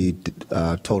picture of the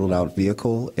totaled out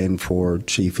vehicle. And for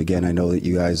Chief, again, I know that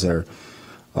you guys are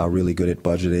really good at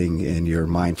budgeting and you're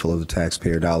mindful of the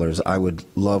taxpayer dollars. I would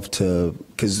love to,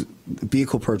 because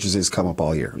vehicle purchases come up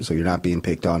all year, so you're not being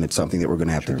picked on. It's something that we're going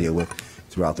to have to deal with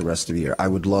throughout the rest of the year. I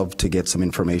would love to get some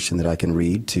information that I can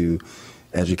read to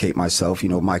educate myself. You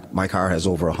know, my car has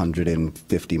over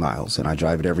 150 miles, and I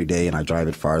drive it every day, and I drive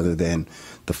it farther than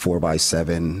the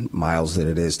 4x7 miles that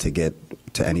it is to get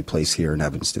to any place here in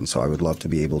Evanston. So I would love to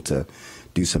be able to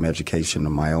do some education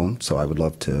of my own. So I would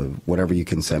love to, whatever you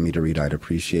can send me to read, I'd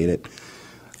appreciate it.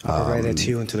 I'll write it to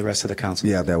you and to the rest of the council.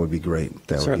 Yeah, that would be great.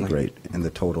 That Certainly. would be great. And the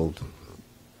totaled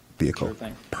vehicle. Sure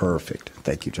thing. Perfect.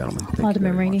 Thank you, gentlemen. Thank you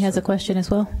Alderman very Rainey much, has a sir. question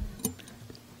as well.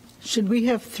 Should we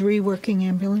have 3 working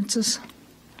ambulances?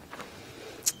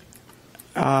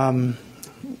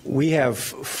 We have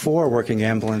 4 working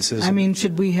ambulances. I mean,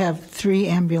 should we have 3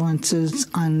 ambulances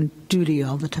on duty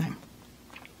all the time?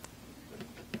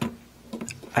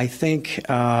 I think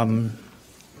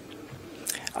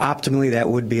optimally that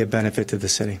would be a benefit to the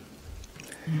city.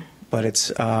 But it's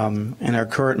in our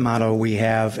current model, we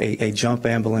have a jump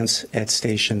ambulance at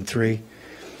Station 3,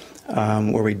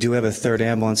 where we do have a 3rd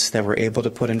ambulance that we're able to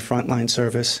put in frontline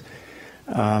service.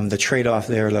 The trade-off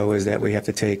there, though, is that we have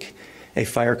to take a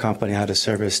fire company out of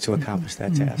service to accomplish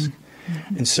that task.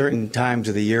 In certain times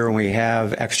of the year when we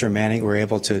have extra manning, we're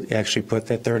able to actually put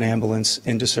that 3rd ambulance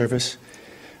into service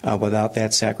without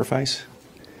that sacrifice.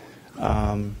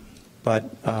 But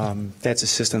that's a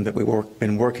system that we've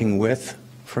been working with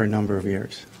for a number of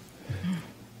years.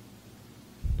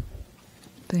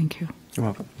 Thank you. You're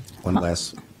welcome. One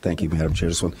last, thank you, Madam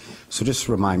Chair. So just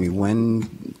remind me,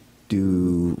 when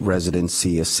do residents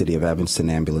see a City of Evanston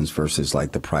ambulance versus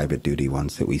like the private duty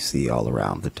ones that we see all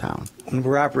around the town? When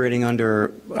we're operating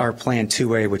under our Plan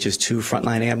 2A, which is 2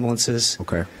 frontline ambulances,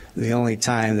 Okay. the only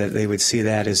time that they would see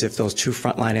that is if those 2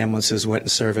 frontline ambulances went in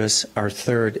service, our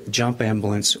 3rd jump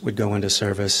ambulance would go into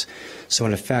service. So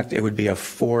in effect, it would be a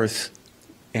 4th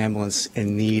ambulance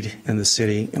in need in the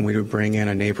city, and we would bring in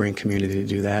a neighboring community to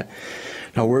do that.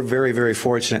 Now, we're very, very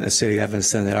fortunate in the city of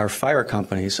Evanston that our fire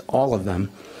companies, all of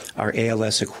them, are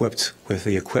ALS equipped with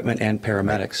the equipment and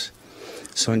paramedics.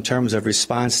 So in terms of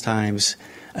response times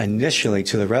initially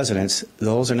to the residents,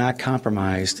 those are not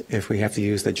compromised if we have to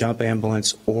use the jump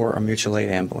ambulance or a mutual aid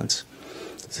ambulance.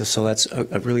 So that's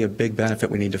really a big benefit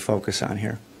we need to focus on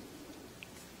here.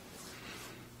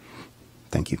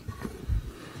 Thank you.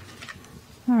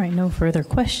 All right, no further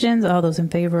questions. All those in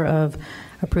favor of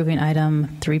approving item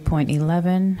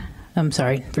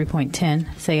 3.10,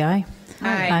 say aye.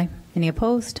 Aye. Any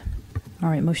opposed? All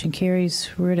right, motion carries.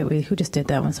 Who just did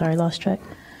that one? Sorry, lost track.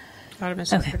 Alderman Okay,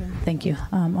 Sufferton. thank you.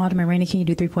 Alderman Rainey, can you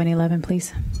do 3.11,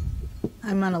 please?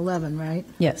 I'm on 11, right?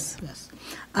 Yes. Yes.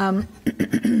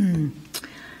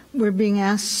 We're being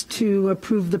asked to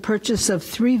approve the purchase of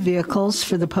 3 vehicles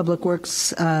for the Public Works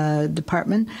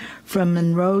Department from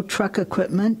Monroe Truck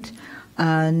Equipment,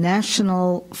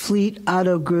 National Fleet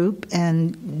Auto Group,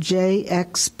 and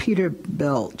JX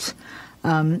Peterbilt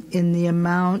in the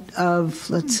amount of,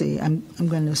 let's see, I'm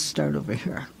going to start over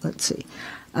here. Let's see.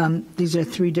 These are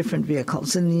 3 different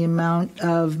vehicles. In the amount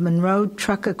of Monroe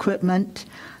Truck Equipment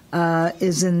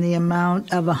is in the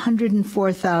amount of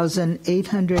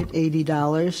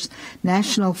 $104,880.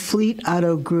 National Fleet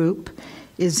Auto Group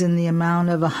is in the amount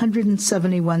of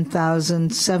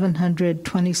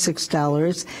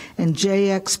 $171,726, and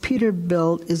JX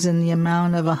Peterbilt is in the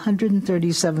amount of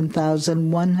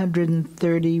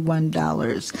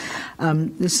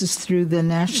 $137,131. This is through the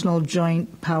National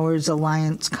Joint Powers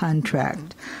Alliance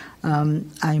contract.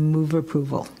 I move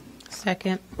approval.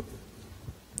 Second.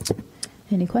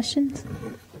 Any questions?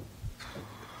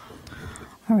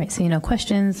 All right, seeing no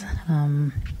questions,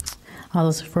 all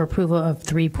those for approval of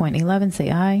 3.11,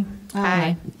 say aye.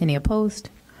 Aye. Any opposed?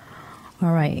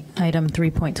 All right, item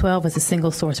 3.12 is a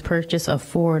single source purchase of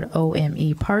Ford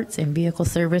OME parts and vehicle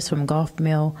service from Gulf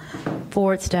Mill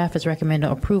Ford. Staff has recommended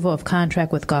approval of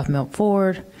contract with Gulf Mill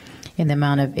Ford in the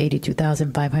amount of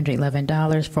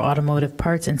 $82,511 for automotive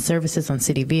parts and services on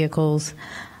city vehicles.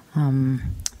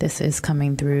 This is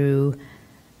coming through,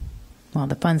 well,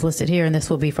 the funds listed here, and this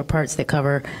will be for parts that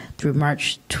cover through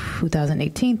March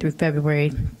 2018 through February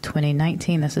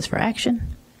 2019. This is for action.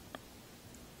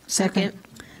 Second.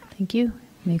 Thank you.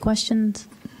 Any questions?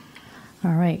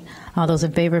 All right. All those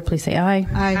in favor, please say aye.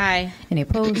 Aye. Any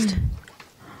opposed?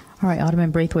 All right.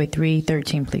 Alderman Braithwaite,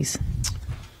 313, please.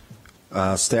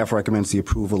 Staff recommends the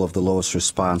approval of the lowest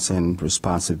response and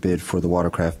responsive bid for the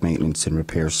watercraft maintenance and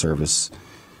repair service,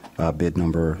 bid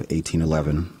number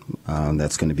 1811.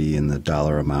 That's going to be in the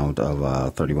dollar amount of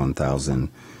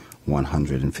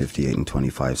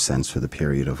 $31,158.25 for the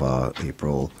period of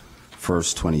April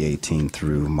 1st, 2018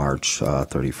 through March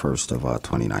 31st of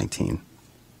 2019.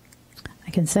 I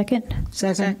can second.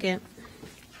 Second.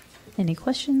 Any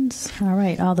questions? All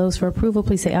right, all those for approval,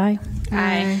 please say aye.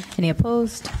 Aye. Any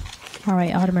opposed? All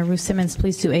right, Alderman Ruth Simmons,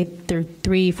 please do 8 through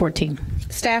 314.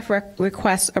 Staff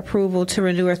requests approval to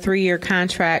renew a 3-year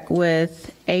contract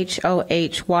with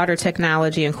HOH Water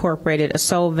Technology Incorporated, a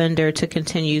sole vendor to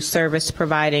continue service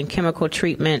providing chemical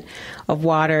treatment of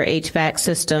water HVAC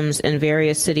systems in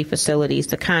various city facilities.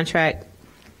 The contract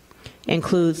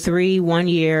includes 3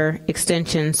 one-year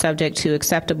extensions subject to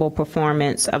acceptable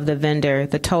performance of the vendor.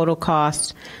 The total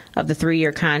cost of the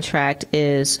 3-year contract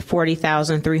is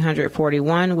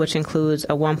 $40,341, which includes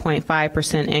a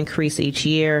 1.5% increase each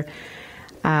year.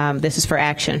 This is for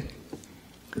action.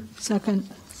 Second.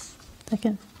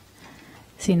 Second.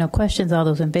 See no questions. All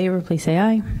those in favor, please say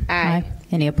aye. Aye.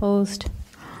 Any opposed?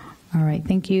 All right,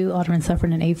 thank you. Alderman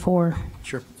Sufferton, A4.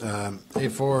 Sure.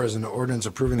 A4 is an ordinance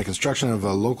approving the construction of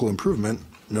a local improvement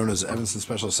known as Evanston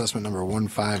Special Assessment number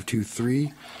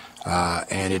 1523.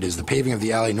 And it is the paving of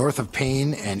the alley north of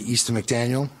Payne and east of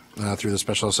McDaniel through the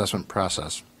special assessment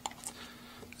process.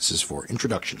 This is for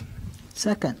introduction.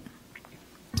 Second.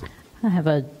 I have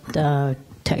a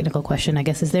technical question, I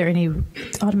guess. Is there any,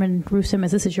 Alderman Ruth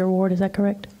Simmons, this is your ward, is that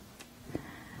correct?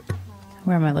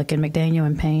 Where am I looking? McDaniel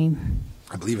and Payne?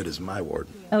 I believe it is my ward.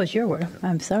 Oh, it's your word.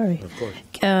 I'm sorry. Of course.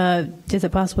 Is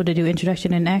it possible to do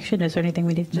introduction and action? Is there anything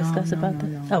we need to discuss about that?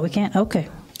 No. Oh, we can't? Okay.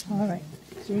 All right.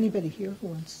 Is there anybody here who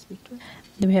wants to speak to it?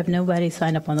 Do we have nobody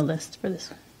signed up on the list for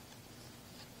this?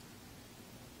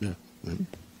 Yeah.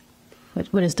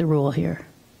 What is the rule here?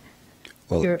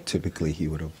 Well, typically he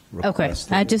would have Okay.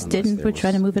 requested. I just unless didn't. there We're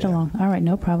trying to was- move it along. All right.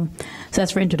 No problem. So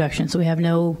that's for introduction. So we have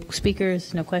no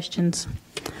speakers, no questions.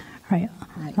 All right.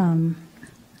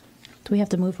 Do we have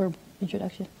to move for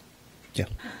introduction? Yeah.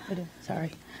 I do.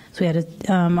 Sorry. So we had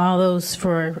all those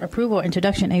for approval or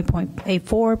introduction,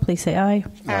 A4, please say aye.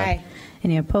 Aye.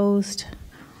 Any opposed?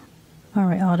 All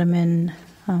right, Alderman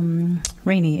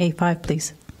Rainey, A5,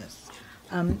 please.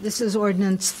 This is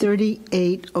ordinance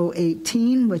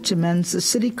 38018, which amends the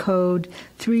City Code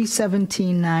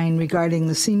 3179 regarding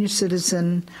the senior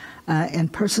citizen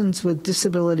and persons with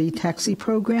disability taxi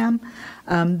program.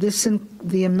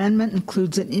 The amendment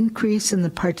includes an increase in the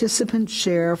participant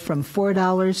share from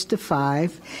 $4 to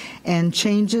 $5 and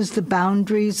changes the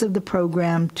boundaries of the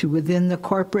program to within the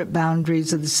corporate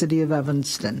boundaries of the City of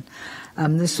Evanston.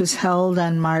 This was held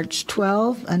on March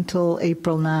 12 until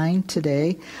April 9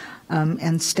 today.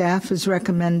 And staff is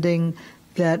recommending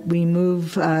that we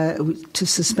move to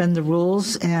suspend the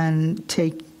rules and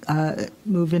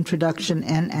move introduction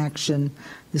and action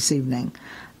this evening.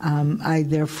 I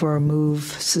therefore move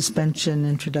suspension,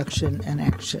 introduction, and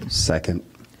action. Second.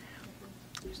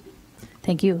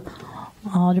 Thank you.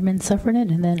 Alderman Sufferton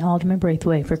and then Alderman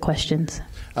Braithwaite for questions.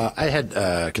 I had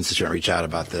a constituent reach out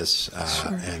about this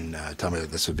and tell me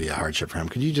that this would be a hardship for him.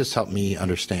 Could you just help me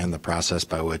understand the process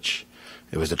by which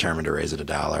it was determined to raise it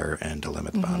 $1 and to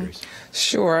limit the boundaries?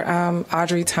 Sure.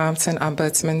 Audrey Thompson,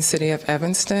 Ombudsman, City of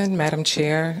Evanston, Madam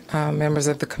Chair, members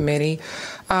of the committee.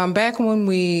 Back when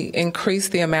we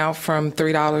increased the amount from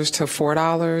 $3 to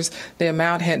 $4, the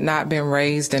amount had not been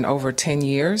raised in over 10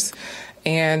 years.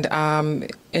 And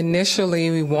initially,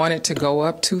 we wanted to go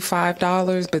up to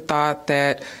 $5, but thought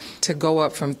that to go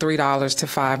up from $3 to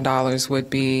 $5 would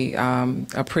be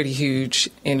a pretty huge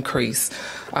increase.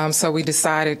 So we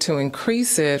decided to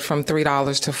increase it from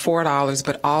 $3 to $4,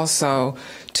 but also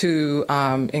to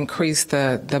increase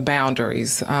the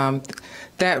boundaries.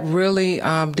 That really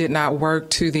did not work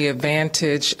to the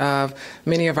advantage of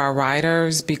many of our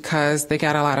riders because they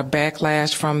got a lot of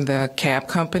backlash from the cab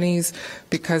companies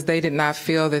because they did not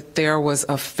feel that there was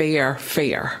a fair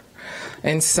fare.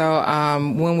 And so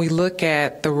when we look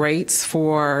at the rates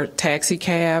for taxi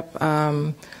cab,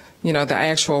 the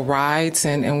actual rides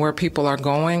and where people are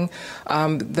going,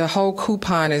 the whole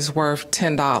coupon is worth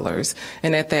 $10.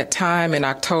 And at that time in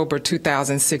October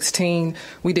 2016,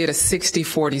 we did a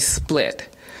 60-40 split.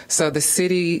 So the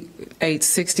city ate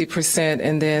 60%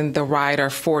 and then the rider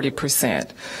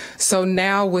 40%. So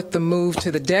now with the move to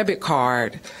the debit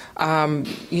card,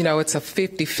 it's a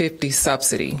 50-50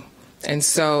 subsidy. And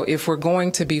so if we're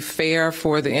going to be fair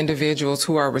for the individuals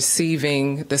who are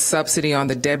receiving the subsidy on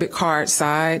the debit card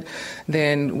side,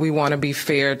 then we want to be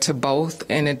fair to both.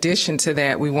 In addition to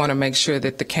that, we want to make sure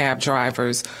that the cab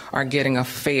drivers are getting a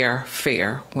fair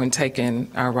fare when taking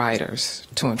our riders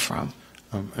to and from.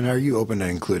 And are you open to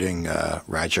including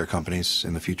rideshare companies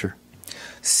in the future?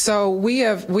 So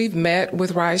we've met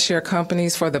with rideshare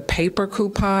companies for the paper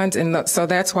coupons, and so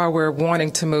that's why we're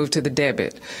wanting to move to the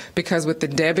debit, because with the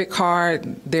debit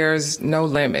card, there's no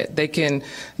limit. They can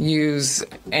use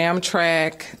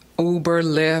Amtrak, Uber,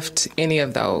 Lyft, any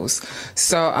of those.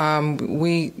 So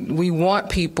we want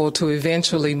people to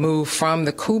eventually move from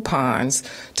the coupons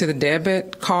to the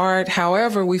debit card.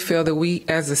 However, we feel that we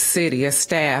as a city, as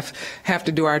staff, have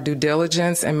to do our due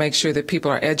diligence and make sure that people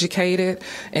are educated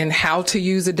in how to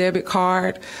use a debit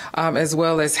card, as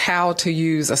well as how to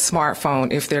use a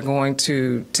smartphone if they're going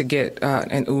to get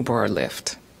an Uber or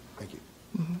Lyft. Thank you.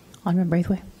 Alderman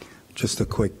Braithwaite. Just a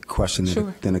quick question,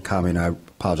 Sure. then a comment. I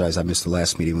apologize, I missed the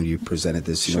last meeting when you presented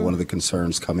this. You know, one of the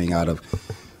concerns coming out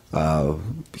of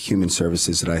human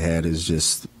services that I had is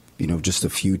just, you know, just a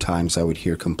few times I would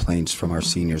hear complaints from our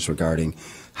seniors regarding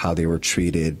how they were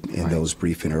treated in those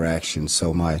brief interactions.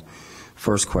 So my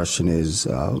first question is,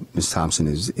 Ms. Thompson,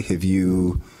 have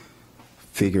you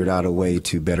figured out a way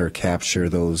to better capture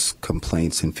those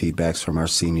complaints and feedbacks from our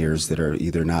seniors that are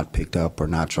either not picked up or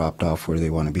not dropped off where they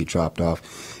want to be dropped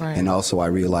off? Right. And also I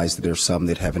realize that there's some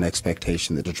that have an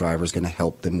expectation that the driver is going to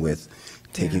help them with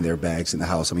taking their bags in the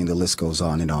house. I mean, the list goes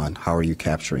on and on. How are you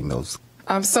capturing those?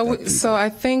 So I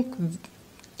think,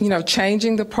 you know,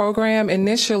 changing the program,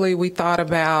 initially we thought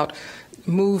about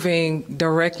moving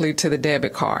directly to the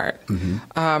debit card.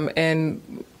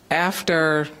 And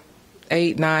after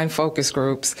 8-9 focus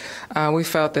groups, we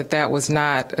felt that that was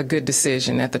not a good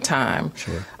decision at the time.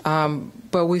 Sure.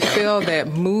 But we feel that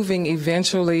moving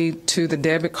eventually to the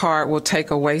debit card will take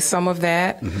away some of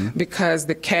that, because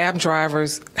the cab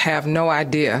drivers have no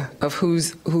idea of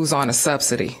who's on a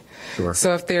subsidy. Sure.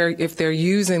 So if they're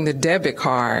using the debit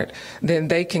card, then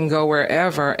they can go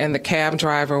wherever, and the cab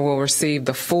driver will receive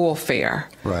the full fare.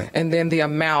 Right. And then the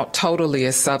amount totally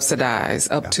is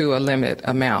subsidized up to a limit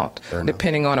amount,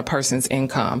 depending on a person's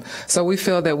income. So we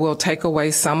feel that we'll take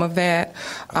away some of that.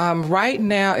 Right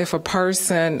now, if a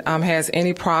person has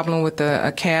any problem with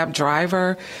a cab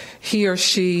driver, he or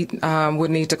she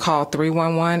would need to call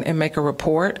 311 and make a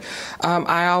report.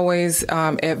 I always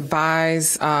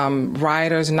advise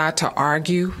riders not to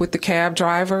argue with the cab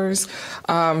drivers,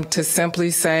 to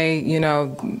simply say, you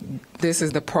know, this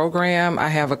is the program. I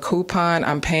have a coupon.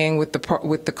 I'm paying with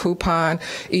the coupon.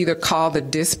 Either call the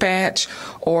dispatch,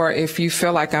 or if you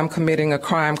feel like I'm committing a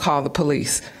crime, call the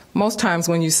police. Most times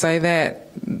when you say that,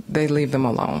 they leave them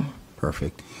alone.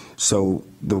 Perfect. So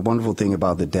the wonderful thing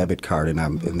about the debit card,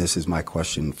 and this is my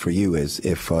question for you, is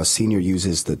if a senior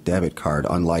uses the debit card,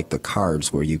 unlike the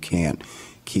cards where you can't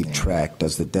keep track,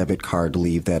 does the debit card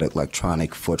leave that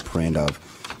electronic footprint of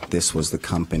this was the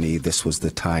company, this was the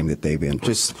time that they've been,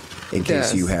 just in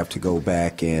case you have to go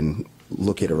back and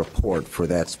look at a report for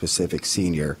that specific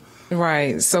senior?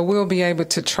 Right. So we'll be able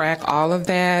to track all of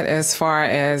that as far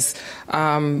as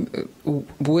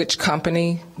which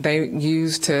company they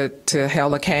use to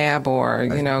hail a cab or,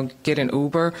 you know, get an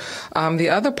Uber. The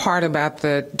other part about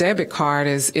the debit card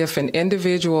is if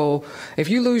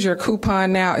you lose your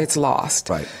coupon now, it's lost.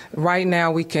 Right. Right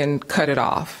now we can cut it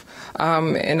off.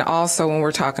 And also when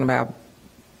we're talking about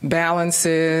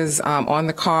balances on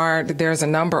the card, there's a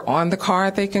number on the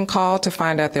card they can call to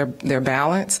find out their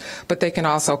balance, but they can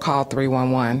also call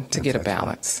 311 to get a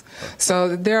balance.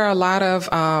 So there are a lot of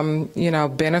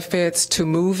benefits to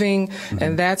moving,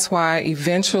 and that's why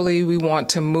eventually we want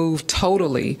to move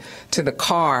totally to the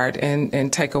card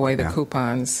and take away the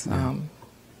coupons.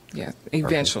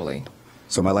 Eventually.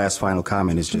 So my last final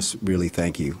comment is just really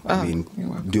thank you. I mean,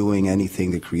 doing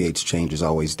anything that creates change is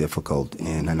always difficult,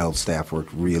 and I know staff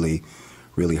worked really,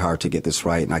 really hard to get this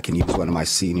right. And I can use one of my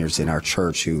seniors in our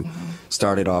church who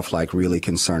started off like really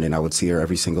concerned, and I would see her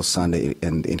every single Sunday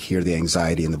and hear the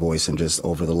anxiety in the voice. And just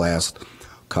over the last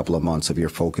couple of months of your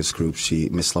focus group,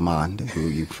 Miss Lamond, who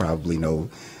you probably know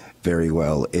very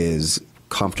well, is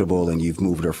comfortable, and you've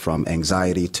moved her from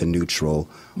anxiety to neutral,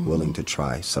 willing to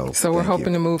try. So we're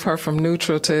hoping to move her from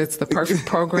neutral to it's the perfect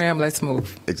program. Let's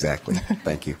move. Exactly.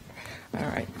 Thank you. All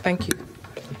right. Thank you.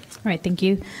 All right. Thank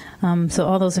you. So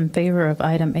all those in favor of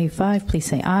item A5, please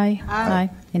say aye. Aye.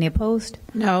 Any opposed?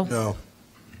 No. No.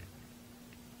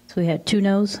 So we had 2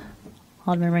 noes.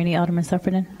 Alderman Rainey, Alderman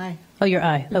Sufferton? Aye. Oh, you're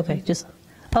aye. Okay.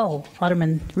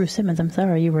 Alderman Ruth Simmons, I'm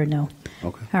sorry, you were no.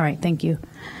 Okay. All right. Thank you.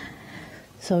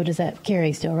 So does that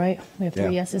carry still, right? We have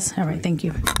 3 yeses? All right, thank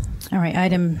you. All right,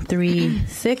 item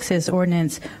 3.6 is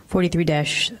ordinance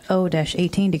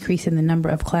 43-0-18, decreasing the number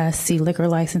of Class C liquor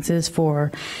licenses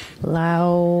for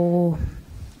Lao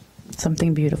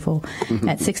something beautiful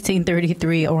at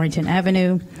 1633 Orrington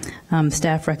Avenue.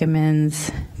 Staff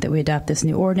recommends that we adopt this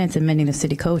new ordinance, amending the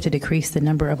city code to decrease the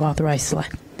number of authorized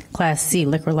Class C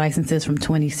liquor licenses from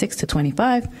 26 to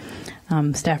 25.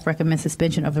 Staff recommends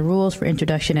suspension of the rules for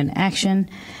introduction and action.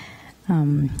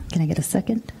 Can I get a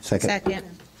second? Second.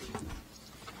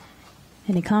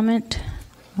 Any comment?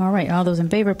 All right, all those in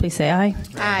favor, please say aye.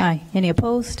 Aye. Any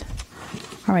opposed?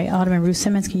 All right, Alderman Ruth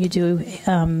Simmons, can you do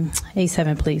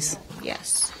A7, please?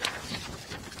 Yes.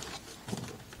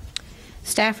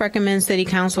 Staff recommends City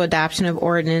Council adoption of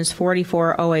Ordinance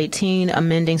 44018,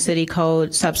 amending City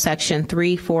Code subsection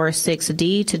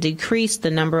 346D to decrease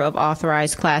the number of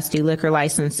authorized Class D liquor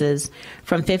licenses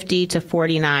from 50 to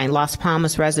 49. Las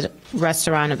Palmas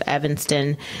Restaurant of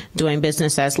Evanston, doing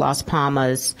business as Las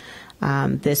Palmas.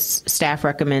 This staff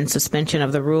recommends suspension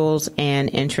of the rules and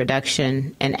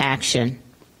introduction and action.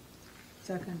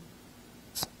 Second.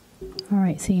 All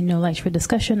right, seeing no lights for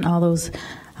discussion, all those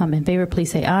in favor,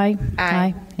 please say aye.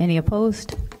 Aye. Any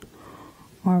opposed?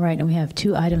 All right, and we have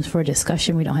 2 items for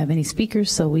discussion. We don't have any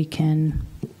speakers, so we can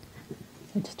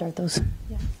start those.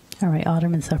 Yeah. All right,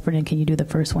 Alderman Sufferton, can you do the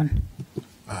first one?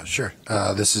 Sure.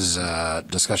 This is a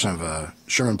discussion of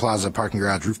Sherman Plaza parking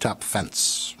garage rooftop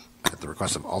fence at the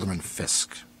request of Alderman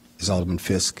Fisk. Is Alderman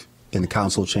Fisk in the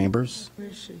council chambers? Where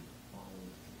is she?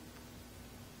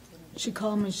 She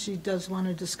called me. She does want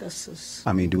to discuss this.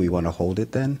 I mean, do we want to hold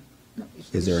it then? No,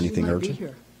 Is there anything she might urgent? Be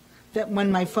here. That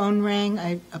when my phone rang,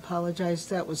 I apologize.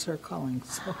 That was her calling.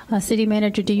 So. City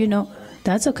Manager, do you know?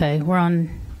 That's okay. We're on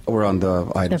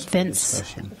the item. The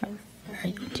fence.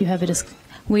 Do you have a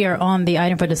We are on the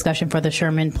item for discussion for the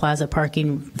Sherman Plaza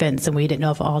parking fence, and we didn't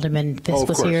know if Alderman Fisk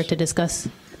was here to discuss.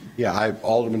 Yeah,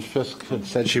 Alderman Fisk had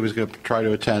said she was going to try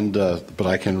to attend, but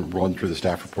I can run through the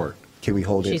staff report. Can we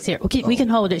hold it? She's here. Okay, we can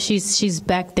hold it. She's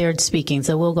back there speaking,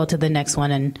 so we'll go to the next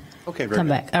one and come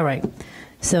back. All right.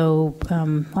 So,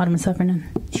 Alderman Sufferton.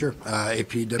 Sure.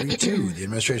 APW2, the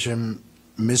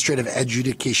Administrative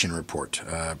Adjudication Report.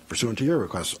 Pursuant to your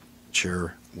request,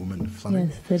 Chairwoman Fleming.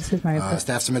 Yes, this is my request.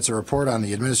 Staff submits a report on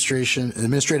the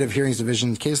Administrative Hearings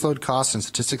Division caseload costs and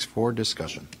statistics for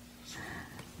discussion.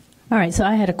 All right, so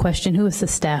I had a question. Who is the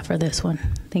staff for this one?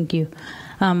 Thank you.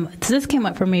 So this came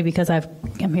up for me because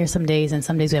I'm here some days, and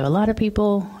some days we have a lot of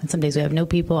people, and some days we have no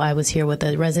people. I was here with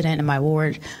a resident in my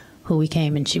ward who we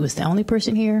came, and she was the only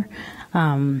person here.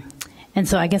 And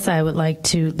so I guess I would like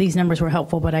to, these numbers were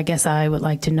helpful, but I guess I would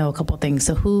like to know a couple things.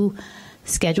 So who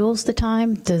schedules the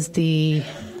time? Does the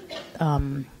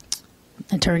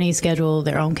attorney schedule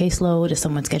their own caseload? Is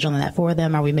someone scheduling that for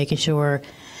them? Are we making sure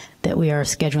that we are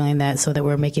scheduling that so that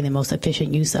we're making the most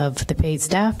efficient use of the paid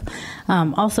staff?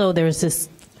 Also, there's this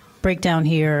breakdown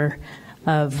here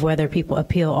of whether people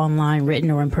appeal online,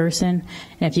 written, or in person.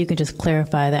 And if you could just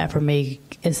clarify that for me,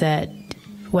 is that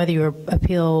whether you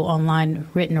appeal online,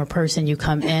 written, or person, you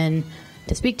come in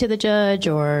to speak to the judge,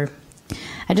 or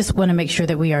I just want to make sure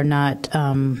that we are not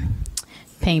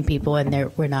paying people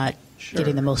and we're not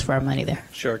getting the most for our money there.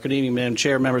 Sure. Good evening, Madam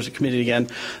Chair, members of the committee again.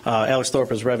 Alex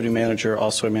Thorpe is Revenue Manager.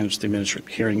 Also, I manage the Administrative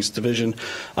Hearings Division.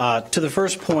 To the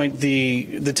first point,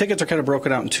 the tickets are kind of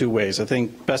broken out in 2 ways. I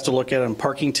think best to look at them.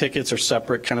 Parking tickets are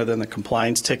separate kind of than the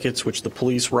compliance tickets, which the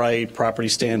police write, property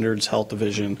standards, health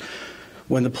division.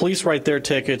 When the police write their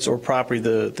tickets or property,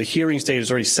 the hearing date is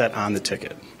already set on the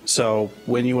ticket. So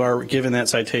when you are given that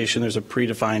citation, there's a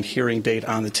predefined hearing date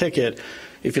on the ticket.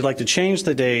 If you'd like to change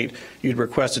the date, you'd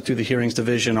request it through the Hearings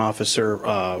Division officer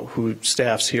who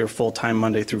staffs here full-time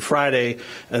Monday through Friday,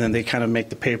 and then they kind of make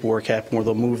the paperwork happen where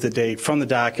they'll move the date from the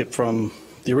docket from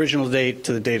the original date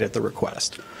to the date at the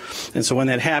request. And so when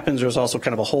that happens, there's also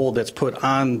kind of a hold that's put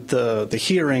on the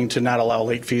hearing to not allow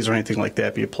late fees or anything like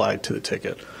that be applied to the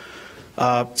ticket.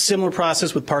 Similar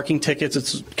process with parking tickets.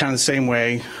 It's kind of the same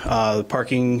way. The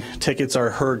parking tickets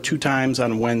are heard 2 times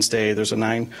on Wednesday. There's a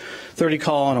 9:30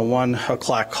 call and a 1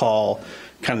 o'clock call.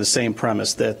 Kind of the same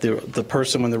premise that the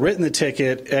person, when they're written the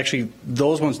ticket, actually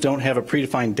those ones don't have a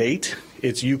predefined date.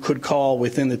 It's you could call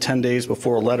within the 10 days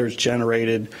before a letter is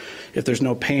generated. If there's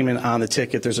no payment on the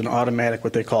ticket, there's an automatic,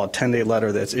 what they call a 10-day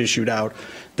letter that's issued out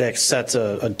that sets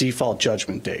a default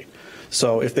judgment date.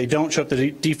 So if they don't show up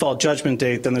the default judgment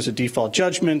date, then there's a default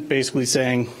judgment basically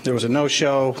saying there was a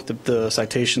no-show, the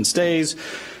citation stays,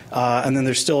 and then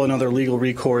there's still another legal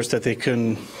recourse that they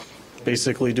can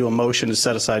basically do a motion to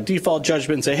set aside default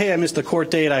judgment and say, hey, I missed the court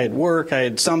date, I had work, I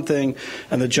had something,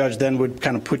 and the judge then would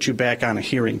kind of put you back on a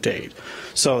hearing date.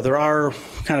 So there are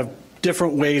kind of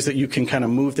different ways that you can kind of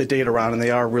move the date around, and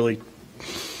they are really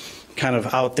kind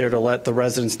of out there to let the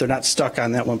residents, they're not stuck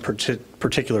on that one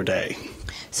particular day.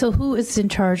 So who is in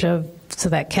charge of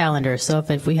that calendar? So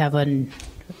if we have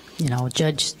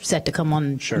judge set to come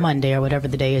on Sure. Monday or whatever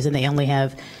the day is, and they only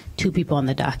have 2 people on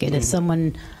the docket. Is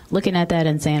someone looking at that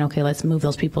and saying, okay, let's move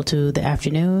those people to the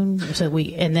afternoon?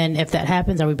 And then if that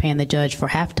happens, are we paying the judge for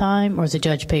halftime, or is the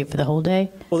judge paid for the whole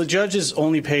day? Well, the judge is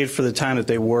only paid for the time that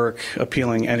they work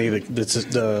appealing any of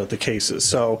the cases.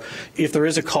 So if there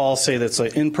is a call, say that's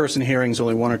an in-person hearings,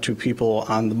 only 1 or 2 people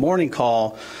on the morning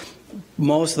call,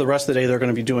 most of the rest of the day they're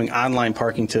going to be doing online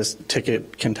parking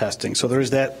ticket contesting. So there's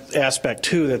that aspect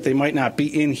too, that they might not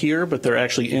be in here, but they're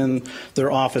actually in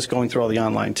their office going through all the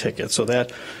online tickets. So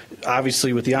that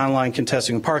obviously with the online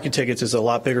contesting of parking tickets is a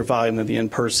lot bigger volume than the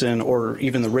in-person or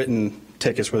even the written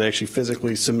tickets where they actually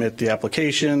physically submit the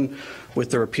application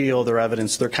with their appeal, their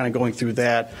evidence. They're kind of going through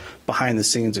that behind the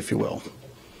scenes, if you will.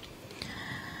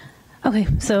 Okay,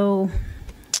 so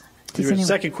Your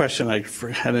second question, I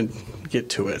didn't get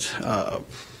to it. I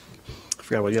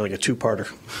forgot what you had, like a two-parter.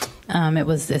 It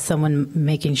was someone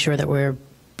making sure that we're,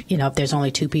 if there's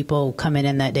only 2 people coming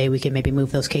in that day, we can maybe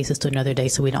move those cases to another day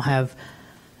so we don't have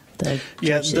the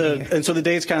judge here. And so the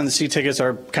dates kind of the C tickets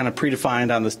are kind of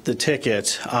predefined on the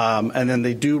ticket, and then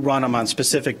they do run them on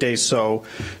specific days. So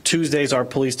Tuesdays are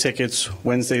police tickets,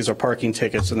 Wednesdays are parking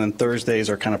tickets, and then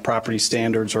Thursdays are kind of property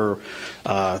standards, or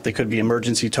they could be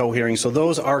emergency tow hearings. So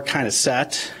those are kind of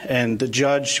set, and the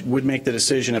judge would make the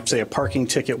decision if, say, a parking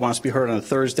ticket wants to be heard on a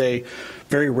Thursday.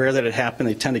 Very rare that it happens.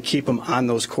 They tend to keep them on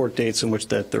those court dates in which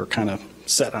that they're kind of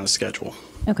set on a schedule.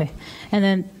 Okay. And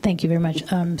then, thank you very much.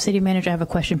 City Manager, I have a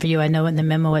question for you. I know in the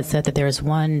memo it said that there is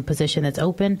 1 position that's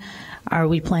open. Are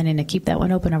we planning to keep that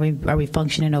one open? Are we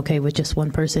functioning okay with just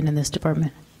 1 person in this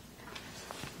department?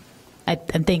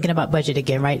 I'm thinking about budget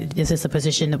again, right? Is this a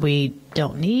position that we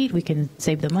don't need? We can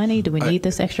save the money? Do we need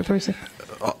this extra person?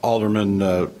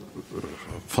 Alderman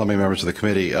Fleming, members of the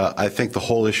committee, I think the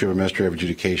whole issue of administrative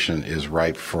adjudication is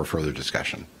ripe for further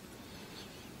discussion.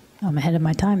 I'm ahead of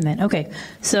my time then. Okay.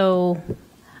 So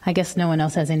I guess no one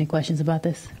else has any questions about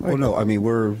this? Well, no, I mean,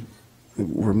 we're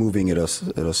moving at a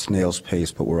snail's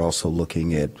pace, but we're also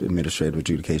looking at administrative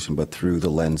adjudication, but through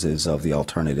the lenses of the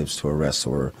alternatives to arrest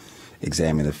or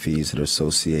examine the fees that are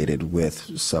associated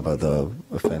with some of the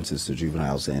offenses to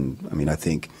juveniles. And I mean, I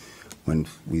think when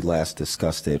we last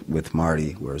discussed it with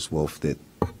Marty, whereas Wolf, that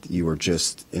you were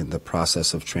just in the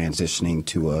process of transitioning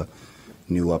to a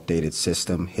new updated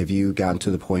system. Have you gotten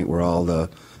to the point where all the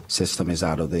system is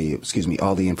out of the,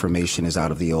 all the information is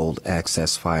out of the old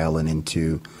Access file and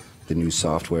into the new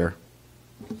software?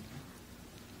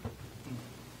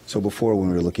 So before, when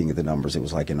we were looking at the numbers, it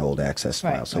was like an old Access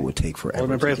file, so it would take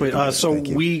forever. So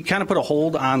we kind of put a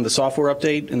hold on the software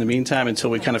update in the meantime until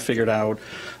we kind of figured out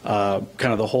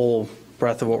kind of the whole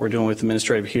breadth of what we're doing with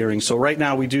administrative hearings. So right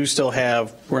now we do still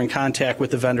we're in contact with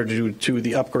the vendor to do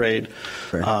the upgrade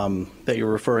that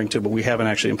you're referring to, but we haven't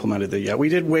actually implemented it yet. We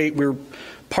did wait. We're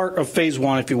part of phase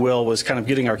 1, if you will, was kind of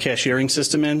getting our cashiering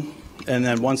system in. And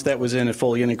then once that was in and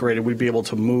fully integrated, we'd be able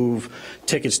to move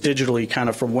tickets digitally kind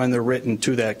of from when they're written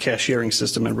to that cashiering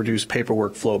system and reduce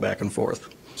paperwork flow back and forth.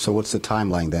 So what's the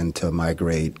timeline then to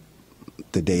migrate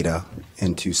the data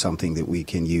into something that we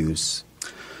can use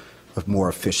more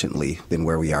efficiently than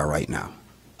where we are right now?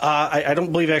 I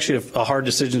don't believe actually a hard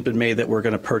decision has been made that we're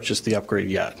going to purchase the upgrade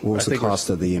yet. What was the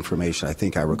cost of the information? I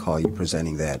think I recall you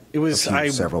presenting that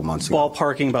several months ago.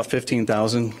 Ballparking about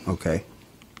 $15,000. Okay.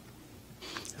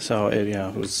 So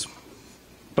it was,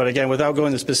 but again, without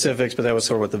going to specifics, but that was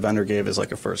sort of what the vendor gave as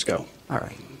like a first go. All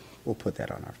right. We'll put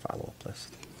that on our follow-up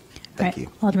list. Thank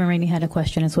you. Alderman Rainey had a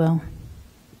question as well.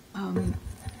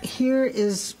 Here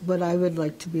is what I would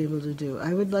like to be able to do.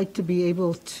 I would like to be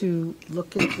able to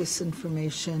look at this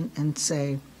information and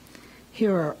say,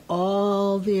 here are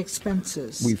all the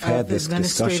expenses. We've had this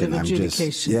discussion. I'm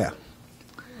just,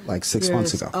 like 6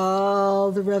 months ago.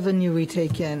 All the revenue we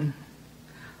take in.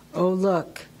 Oh,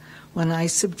 look, when I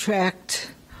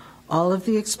subtract all of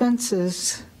the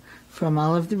expenses from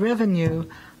all of the revenue,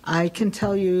 I can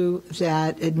tell you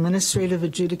that administrative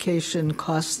adjudication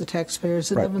costs the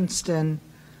taxpayers of Evanston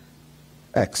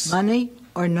X. Money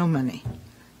or no money.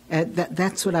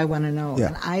 That's what I want to know.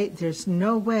 Yeah. And there's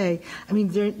no way. I mean,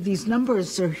 these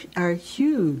numbers are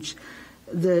huge.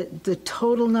 The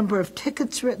total number of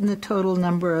tickets written, the total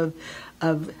number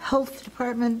of health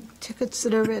department tickets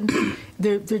that are written,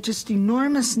 they're just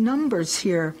enormous numbers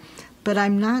here. But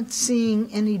I'm not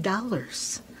seeing any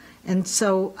dollars, and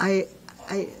so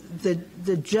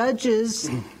the judges'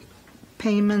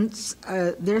 payments,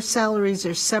 their salaries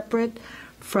are separate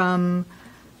from,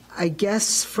 I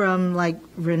guess, from like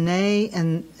Renee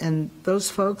and those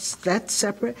folks. That's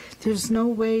separate. There's no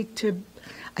way to,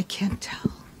 I can't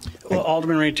tell. Well,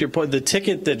 Alderman Rainey, to your point, the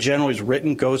ticket that generally is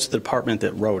written goes to the department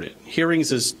that wrote it.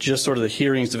 Hearings is just sort of the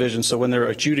hearings division, so when they're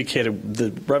adjudicated,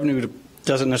 the revenue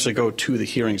doesn't necessarily go to the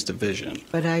hearings division.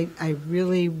 But I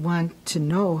really want to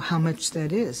know how much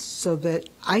that is so that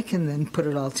I can then put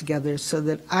it all together so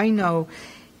that I know,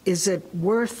 is it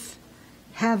worth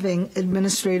having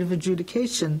administrative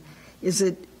adjudication? Is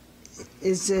it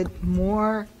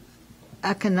more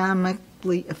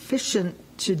economically efficient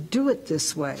to do it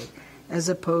this way as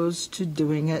opposed to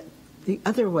doing it the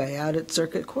other way out at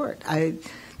circuit court?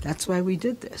 That's why we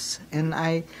did this. And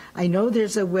I know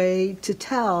there's a way to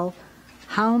tell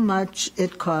how much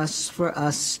it costs for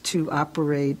us to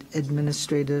operate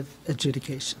administrative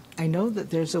adjudication. I know that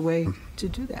there's a way to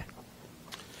do that.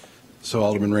 So,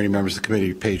 Alderman Rainey, members of the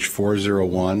committee, page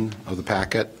 401 of the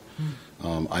packet.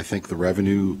 I think the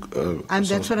revenue.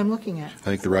 That's what I'm looking at. I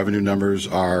think the revenue numbers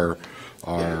are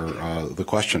the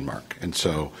question mark, and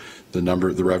so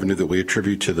the revenue that we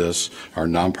attribute to this are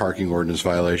non-parking ordinance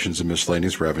violations and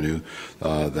miscellaneous revenue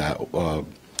that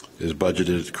is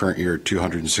budgeted current year at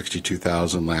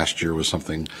 $262,000. Last year was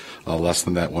something less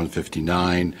than that,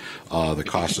 $159,000. The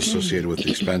cost associated with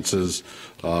the expenses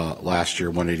last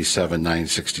year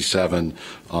 $187,967.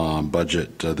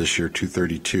 Budget this year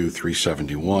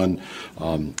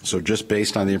 $232,371. So just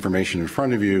based on the information in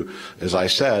front of you, as I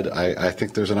said, I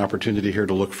think there's an opportunity here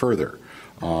to look further.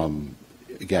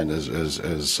 Again, as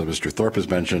Mr. Thorpe has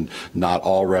mentioned, not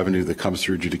all revenue that comes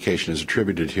through adjudication is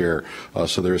attributed here,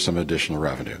 so there is some additional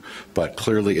revenue. But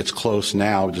clearly it's close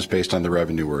now just based on the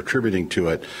revenue we're attributing to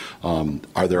it.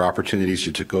 Are there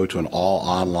opportunities to go to an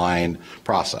all-online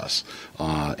process?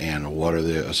 And what are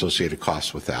the associated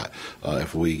costs with that?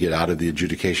 If we get out of the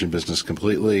adjudication business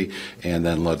completely and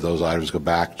then let those items go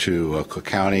back to Cook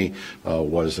County,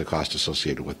 what is the cost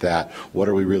associated with that? What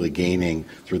are we really gaining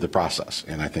through the process?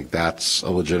 And I think that's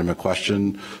a legitimate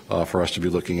question for us to be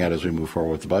looking at as we move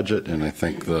forward with the budget. And I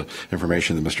think the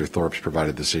information that Mr. Thorpe's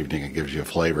provided this evening, it gives you a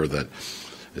flavor that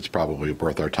it's probably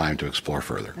worth our time to explore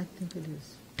further. I think it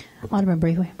is. Alderman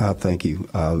Braithwaite. Thank you.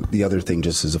 The other thing,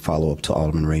 just as a follow-up to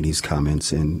Alderman Rainey's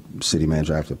comments, and City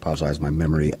Manager, I have to apologize, my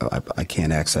memory, I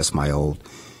can't access my old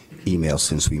email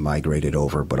since we migrated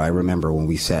over, but I remember when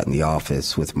we sat in the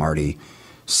office with Marty,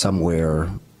 somewhere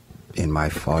in my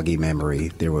foggy memory,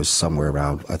 there was somewhere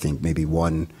around, I think, maybe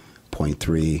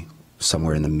 1.3,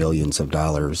 somewhere in the millions of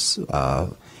dollars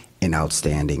in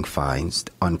outstanding fines,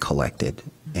 uncollected.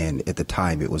 And at the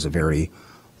time, it was a very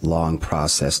long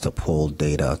process to pull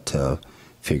data to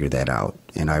figure that out.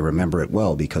 And I remember it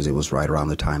well because it was right around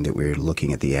the time that we were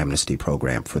looking at the amnesty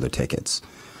program for the tickets.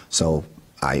 So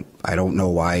I don't know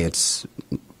why I'm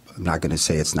not going to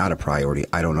say it's not a priority.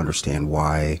 I don't understand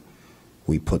why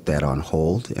we put that on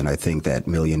hold. And I think that $1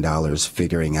 million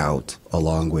figuring out,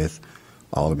 along with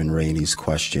Alderman Rainey's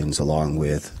questions, along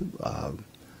with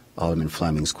Alderman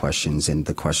Fleming's questions, and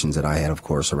the questions that I had, of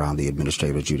course, around the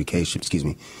administrative adjudication,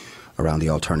 around the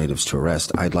alternatives to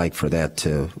arrest, I'd like for that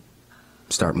to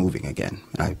start moving again.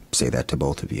 I say that to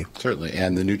both of you. Certainly.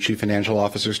 And the new chief financial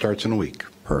officer starts in a week.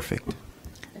 Perfect.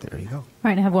 There you go. All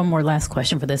right, I have one more last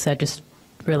question for this. I just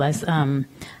realized,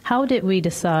 how did we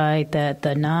decide that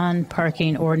the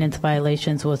non-parking ordinance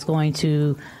violations was going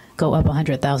to go up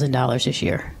 $100,000 this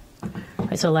year?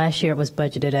 Right, so last year it was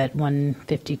budgeted at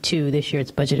 $152. This year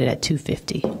it's budgeted at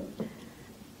 $250.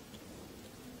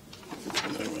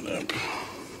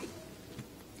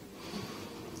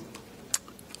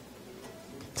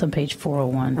 It's on page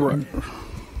 401.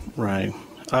 Right.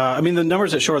 I mean, the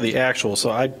numbers that show are the actual,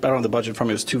 so I don't have the budget from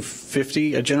me. It was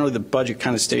 $250. Generally, the budget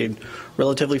kind of stayed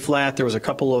relatively flat. There was a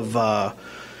couple of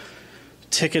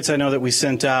tickets I know that we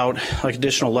sent out, like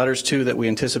additional letters to, that we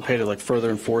anticipated like further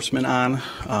enforcement on.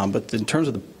 But in terms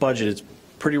of the budget, it's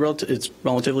it's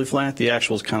relatively flat. The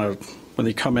actuals kind of, when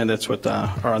they come in, that's what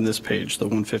are on this page, the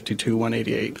 152,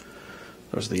 188.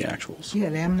 Those are the actuals. You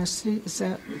had amnesty, is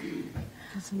that?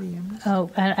 Oh,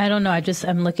 I don't know.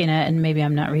 I'm looking at, and maybe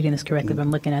I'm not reading this correctly, but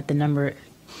I'm looking at the number,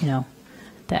 the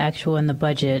actual and the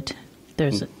budget.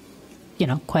 There's,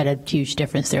 quite a huge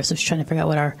difference there. So I was trying to figure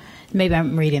out maybe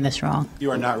I'm reading this wrong.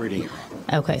 You are not reading it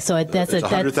wrong. Okay, so that's it's a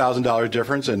 $100,000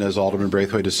 difference, and as Alderman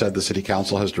Braithwaite has said, the City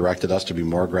Council has directed us to be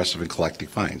more aggressive in collecting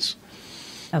fines.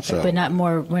 Okay, but not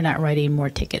more. We're not writing more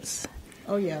tickets.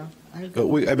 Oh yeah. I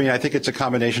think it's a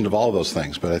combination of all of those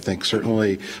things, but I think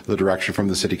certainly the direction from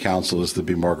the City Council is to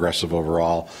be more aggressive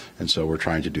overall, and so we're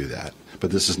trying to do that.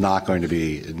 But this is not going to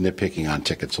be nitpicking on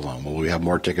tickets alone. When we have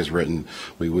more tickets written,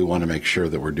 we want to make sure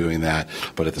that we're doing that,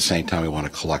 but at the same time, we want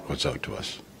to collect what's owed to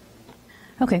us.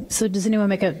 Okay, so do we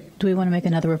want to make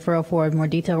another referral for a more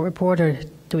detailed report, or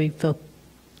do we feel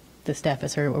the staff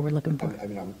has heard what we're looking for. I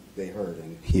mean, they heard,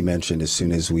 and he mentioned as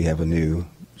soon as we have a new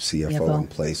CFO in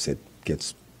place, it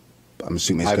gets, I'm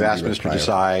assuming it's I've going to asked be Mr.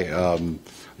 Desai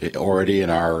already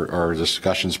in our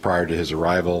discussions prior to his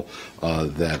arrival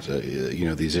that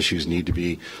these issues need to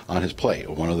be on his plate.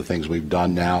 One of the things we've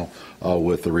done now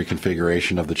with the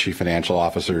reconfiguration of the chief financial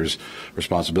officer's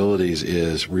responsibilities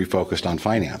is refocused on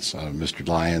finance. Mr.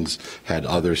 Lyons had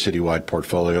other citywide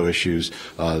portfolio issues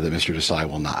that Mr. Desai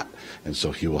will not, and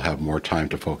so he will have more time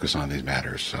to focus on these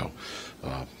matters. So,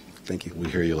 thank you. We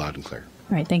hear you loud and clear.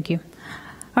 All right, thank you.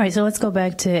 All right, so let's go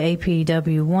back to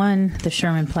APW1, the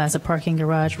Sherman Plaza parking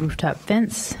garage rooftop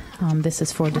fence. This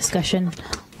is for discussion.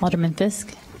 Alderman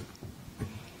Fisk.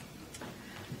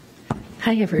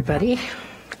 Hi, everybody.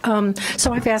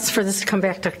 So I've asked for this to come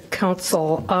back to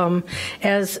council.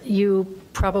 As you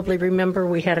probably remember,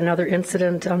 we had another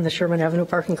incident on the Sherman Avenue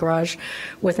parking garage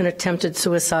with an attempted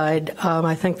suicide.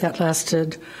 I think that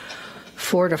lasted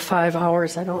 4 to 5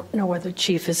 hours. I don't know whether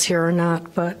Chief is here or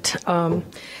not, but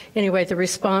anyway, the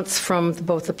response from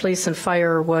both the police and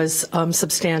fire was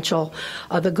substantial.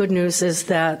 The good news is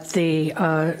that the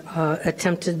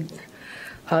attempted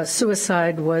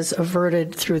suicide was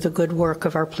averted through the good work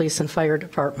of our police and fire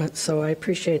department, so I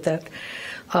appreciate that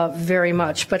very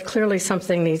much. But clearly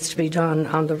something needs to be done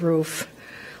on the roof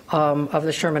of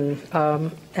the Sherman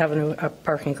Avenue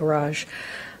parking garage.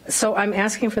 So I'm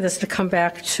asking for this to come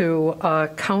back to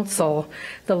council.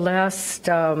 The last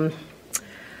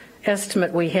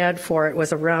estimate we had for it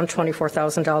was around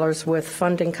 $24,000 with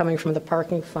funding coming from the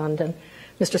parking fund. And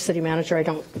Mr. City Manager, I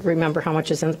don't remember how much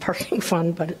is in the parking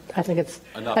fund, but I think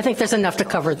there's enough to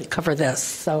cover this.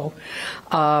 So,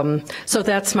 so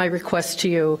that's my request to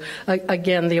you.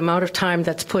 Again, the amount of time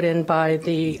that's put in by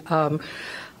the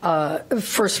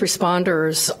first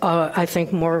responders, I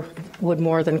think would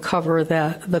more than cover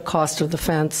the cost of the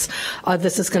fence.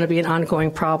 This is going to be an ongoing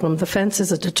problem. The fence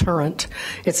is a deterrent.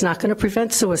 It's not going to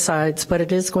prevent suicides, but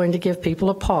it is going to give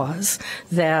people a pause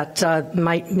that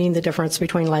might mean the difference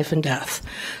between life and death.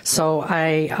 So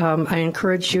I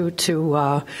encourage you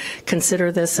to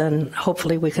consider this, and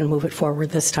hopefully we can move it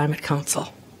forward this time at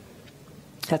council.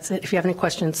 That's it. If you have any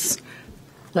questions,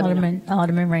 let me know.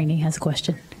 Alderman Rainey has a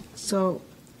question. So,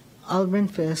 Alderman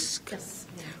Fisk. Yes.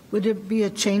 Would it be a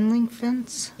chain link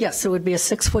fence? Yes, it would be a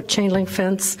 6-foot chain link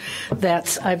fence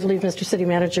that's, I believe Mr. City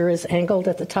Manager, is angled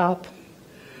at the top.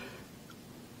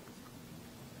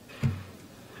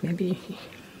 Maybe.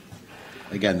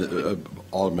 Again,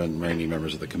 Alderman Rainey,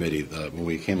 members of the committee, when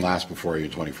we came last before you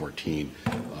in 2014,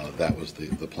 that was the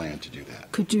plan to do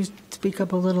that. Could you speak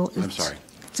up a little? I'm sorry.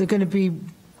 Is it going to be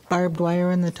barbed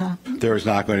wire in the top? There is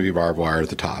not going to be barbed wire at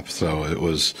the top. So it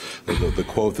was the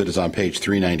quote that is on page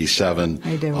 397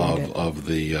 of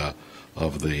the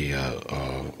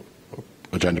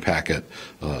agenda packet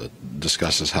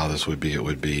discusses how this would be. It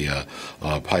would be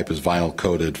pipe is vinyl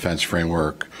coated fence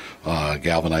framework,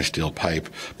 galvanized steel pipe.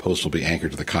 Post will be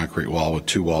anchored to the concrete wall with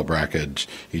 2 wall brackets.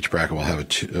 Each bracket will have a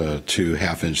 2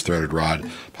 1/2-inch threaded rod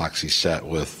epoxy set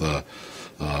with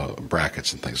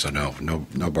brackets and things, so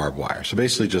no barbed wire. So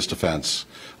basically just a fence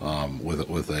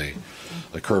with a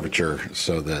curvature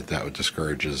so that would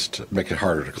discourages to make it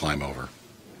harder to climb over.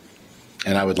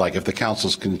 And I would like, if the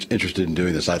council's interested in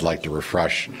doing this, I'd like to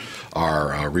refresh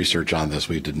our research on this.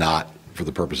 We did not, for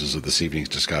the purposes of this evening's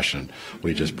discussion,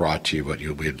 we just brought to you what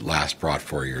we had last brought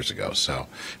 4 years ago. So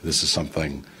this is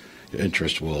something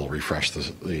interest will refresh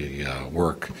the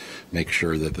work, make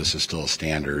sure that this is still a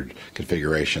standard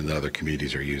configuration that other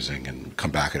communities are using, and come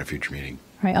back at a future meeting.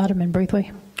 All right, Alderman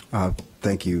Braithwaite.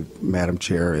 Thank you, Madam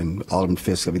Chair, and Alderman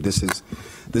Fisk. I mean, this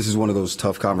is one of those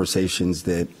tough conversations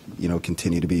that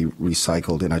continue to be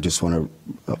recycled, and I just want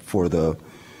to, for the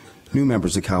new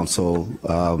members of council,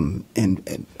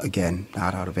 and again,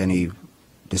 not out of any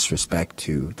disrespect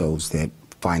to those that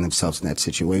find themselves in that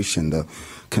situation. The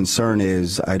concern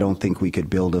is I don't think we could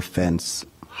build a fence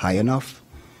high enough,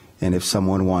 and if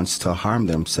someone wants to harm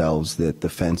themselves, that the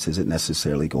fence isn't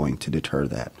necessarily going to deter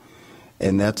that.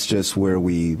 And that's just where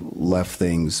we left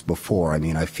things before. I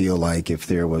mean, I feel like if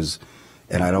there was,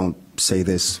 and I don't say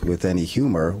this with any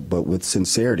humor, but with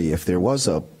sincerity, if there was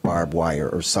a barbed wire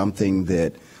or something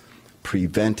that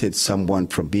prevented someone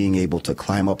from being able to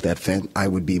climb up that fence, I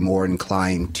would be more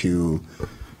inclined to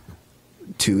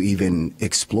even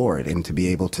explore it and to be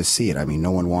able to see it. I mean, no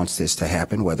one wants this to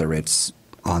happen, whether it's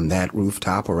on that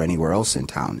rooftop or anywhere else in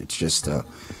town. It's just a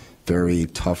very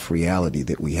tough reality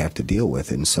that we have to deal with.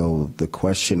 And so the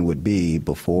question would be,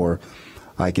 before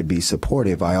I could be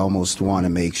supportive, I almost want to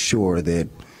make sure that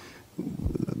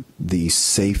the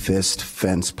safest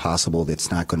fence possible that's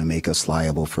not going to make us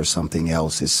liable for something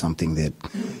else is something that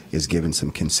is given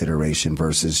some consideration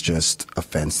versus just a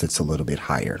fence that's a little bit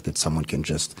higher that someone can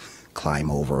just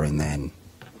climb over and then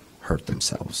hurt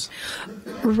themselves.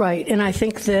 Right, and I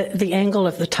think that the angle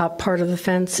of the top part of the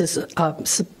fence is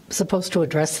supposed to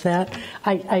address that.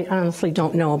 I honestly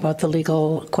don't know about the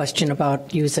legal question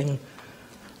about using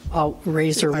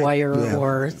razor wire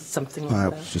or something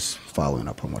like that. Just following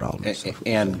up on what Alderman said.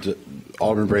 And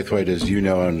Alderman Braithwaite, as you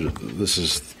know, and this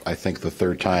is, I think, the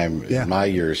third time in my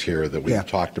years here that we've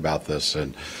talked about this,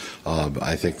 and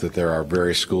I think that there are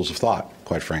various schools of thought,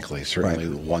 quite frankly. Certainly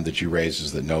the one that you raised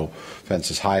is that no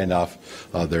fence is high enough.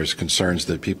 There's concerns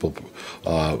that people,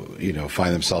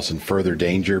 find themselves in further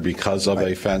danger because of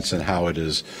a fence and how it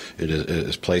is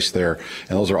placed there.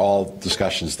 And those are all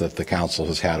discussions that the council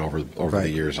has had over the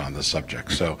years on this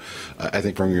subject. So I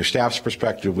think from your staff's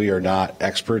perspective, we are not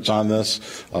experts on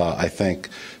this. I think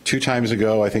 2 times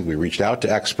ago, I think we reached out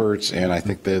to experts, and I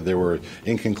think that they were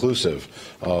inconclusive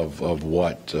of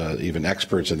what even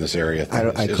experts in this area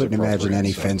think I is couldn't imagine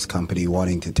any so. fence company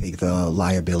wanting to take the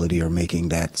liability or making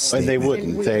that statement. And they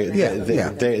wouldn't.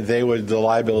 They would. The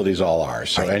liability is all ours.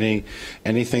 So anything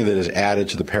that is added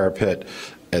to the parapet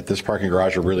at this parking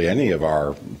garage, or really any of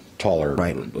our taller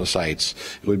sites,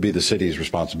 it would be the city's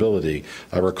responsibility.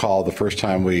 I recall the first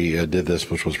time we did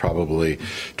this, which was probably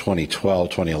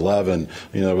 2012, 2011,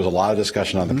 there was a lot of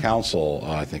discussion on the council.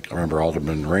 I remember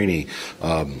Alderman Rainey,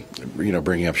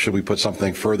 bringing up, should we put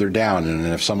something further down? And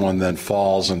if someone then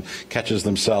falls and catches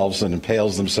themselves and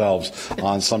impales themselves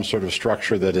on some sort of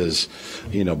structure that is,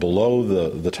 below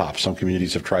the top, some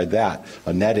communities have tried that,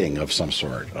 a netting of some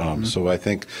sort. So I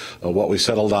think what we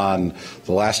settled on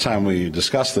the last time we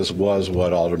discussed this was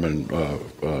what Alderman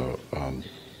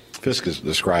Fisk is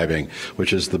describing,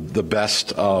 which is the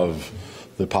best of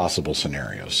the possible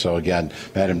scenarios. So again,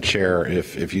 Madam Chair,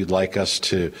 if you'd like us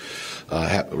to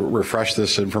refresh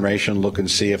this information, look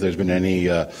and see if there's been any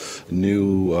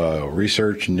new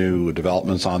research, new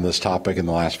developments on this topic in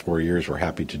the last 4 years, we're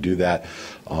happy to do that.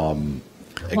 Again,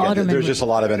 there's just a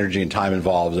lot of energy and time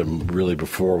involved, and really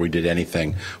before we did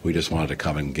anything, we just wanted to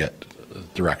come and get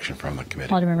direction from the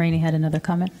committee. Alderman Rainey had another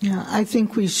comment. Yeah, I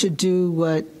think we should do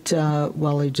what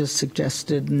Wally just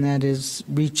suggested, and that is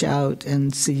reach out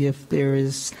and see if there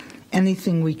is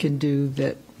anything we can do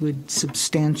that would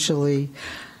substantially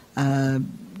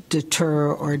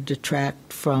deter or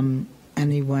detract from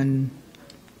anyone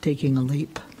taking a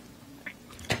leap.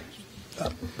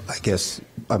 I guess,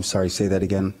 I'm sorry, say that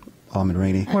again, Alderman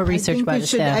Rainey. Or research by the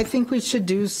staff. I think we should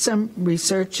do some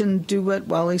research and do what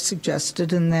Wally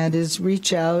suggested, and that is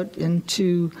reach out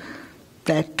into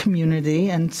that community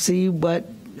and see what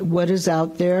is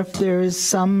out there. If there is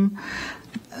some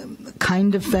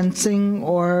kind of fencing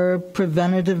or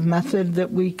preventative method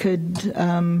that we could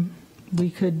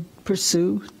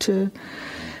pursue to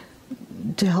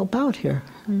help out here.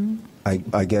 Mm-hmm.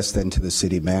 I guess then to the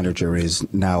city manager is,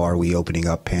 now are we opening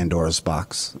up Pandora's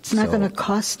box? It's not going to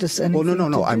cost us anything. Well,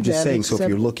 no. I'm just saying, so if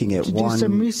you're looking at one. Do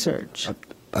some research.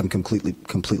 I'm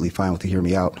completely fine with it. Hear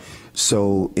me out.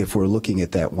 So if we're looking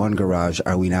at that one garage,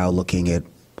 are we now looking at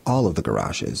all of the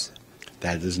garages?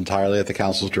 That is entirely at the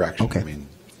council's direction. Okay. I mean,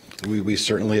 we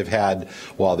certainly have had,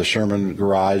 while the Sherman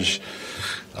garage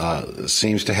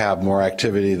seems to have more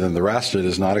activity than the rest, it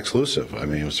is not exclusive. I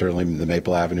mean, certainly the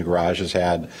Maple Avenue garage has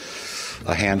had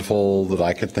a handful that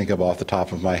I could think of off the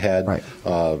top of my head. Right.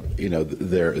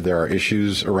 There are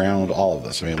issues around all of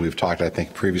this. I mean, we've talked, I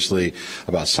think, previously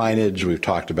about signage. We've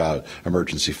talked about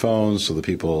emergency phones, so the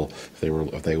people,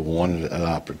 if they wanted an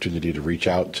opportunity to reach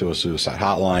out to a suicide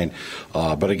hotline.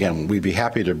 But again, we'd be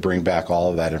happy to bring back all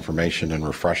of that information and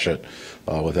refresh it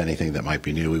with anything that might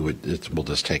be new. It will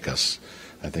just take us,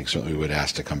 I think, certainly we would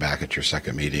ask to come back at your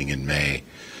second meeting in May.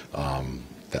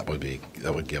 That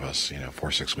would give us 4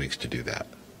 or 6 weeks to do that.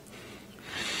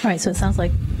 All right, so it sounds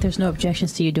like there's no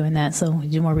objections to you doing that, so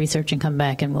do more research and come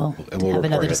back and we'll have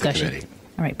another discussion.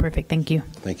 All right, perfect. Thank you.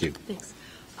 Thank you. Thanks.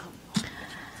 All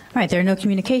right, there are no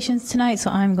communications tonight,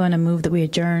 so I'm going to move that we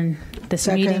adjourn this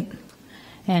meeting,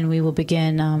 and we will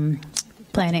begin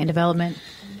planning and development.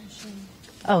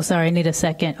 Oh, sorry, I need a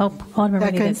second. Oh, Alderman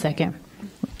Rainey did second.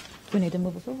 We need to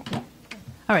move approval. Yeah.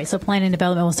 All right, so planning and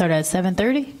development will start at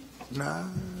 7:30? No.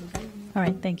 All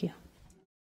right, thank you.